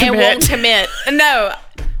will not commit. And won't commit. No.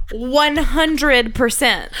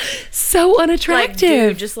 100%. So unattractive. Like,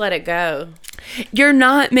 dude, just let it go. You're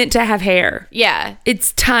not meant to have hair. Yeah.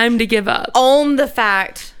 It's time to give up. Own the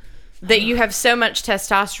fact that you have so much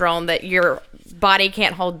testosterone that your body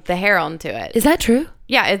can't hold the hair onto it. Is that true?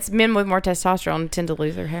 Yeah, it's men with more testosterone tend to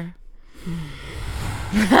lose their hair.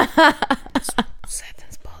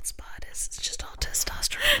 Sethan's bald spot is just all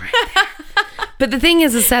testosterone right there. But the thing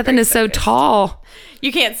is Sethan is so tall.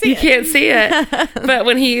 You can't see it. You can't see it. But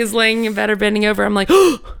when he is laying in bed or bending over, I'm like,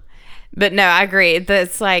 But no, I agree.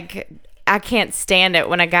 That's like, I can't stand it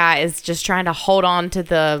when a guy is just trying to hold on to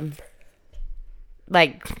the,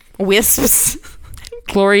 like, wisps.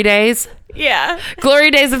 Glory days. Yeah.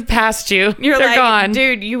 Glory days have passed you. They're like, gone.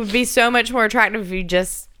 Dude, you would be so much more attractive if you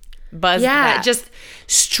just buzzed that. Just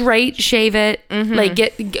straight shave it. Mm-hmm.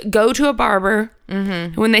 Like go to a barber.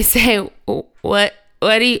 Mm-hmm. When they say, what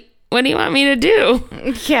do you want me to do?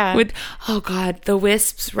 Yeah. Oh God, the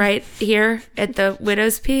wisps right here at the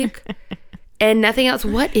widow's peak and nothing else.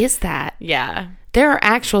 What is that? Yeah. There are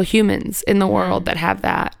actual humans in the world that have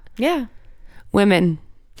that. Yeah. Women,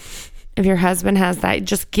 if your husband has that,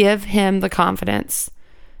 just give him the confidence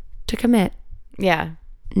to commit. Yeah.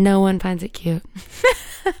 No one finds it cute.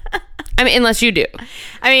 I mean, unless you do.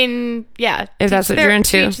 I mean, yeah. If that's what you're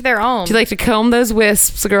into. Teach their own. Do you like to comb those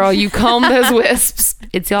wisps, girl? You comb those wisps.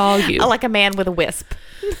 It's all you. I like a man with a wisp.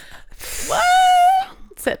 What?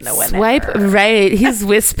 Said no one. Swipe right. He's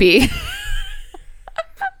wispy.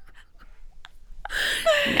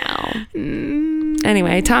 No.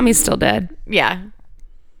 Anyway, Tommy's still dead. Yeah.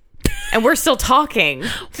 and we're still talking.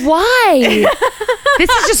 Why? This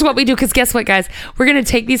is just what we do, because guess what, guys? We're going to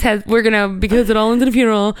take these because it all ends in a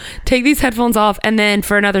funeral, take these headphones off, and then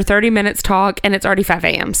for another 30 minutes talk, and it's already 5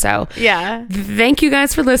 a.m. So yeah. Thank you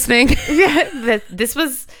guys for listening. Yeah, this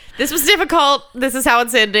was difficult. This is how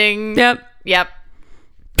it's ending. Yep.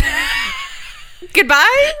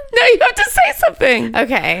 Goodbye? No, you have to say something.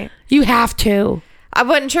 Okay. You have to. I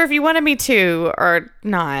wasn't sure if you wanted me to or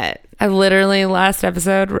not. I literally, last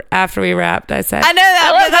episode, after we wrapped, I said, I know that.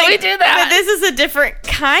 I love how we do that. But this is a different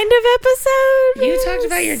kind of episode. You talked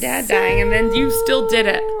about your dad dying, and then you still did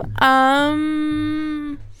it. Let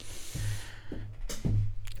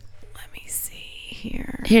me see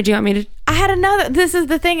here. Here, do you want me to? I had another. This is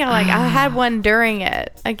the thing. I had one during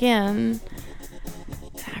it again.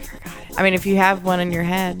 I forgot it. I mean, if you have one in your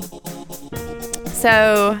head.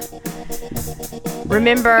 So,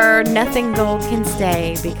 remember, nothing gold can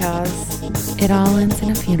stay because it all ends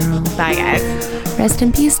in a funeral. Bye, guys. Rest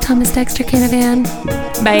in peace, Thomas Dexter Canavan.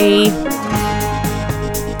 Bye.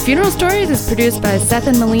 Funeral Stories is produced by Seth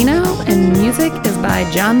and Molino, and music is by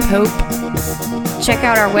John Pope. Check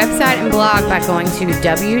out our website and blog by going to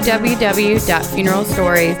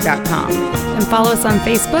www.funeralstories.com. And follow us on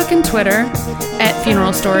Facebook and Twitter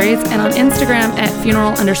 @Funeral Stories, and on Instagram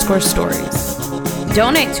 @funeral_stories.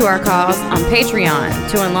 Donate to our cause on Patreon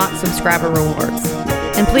to unlock subscriber rewards.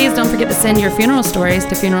 And please don't forget to send your funeral stories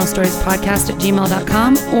to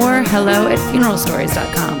funeralstoriespodcast@gmail.com or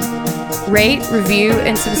hello@funeralstories.com. Rate, review,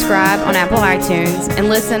 and subscribe on Apple iTunes and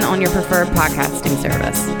listen on your preferred podcasting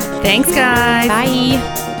service. Thanks, guys. Bye.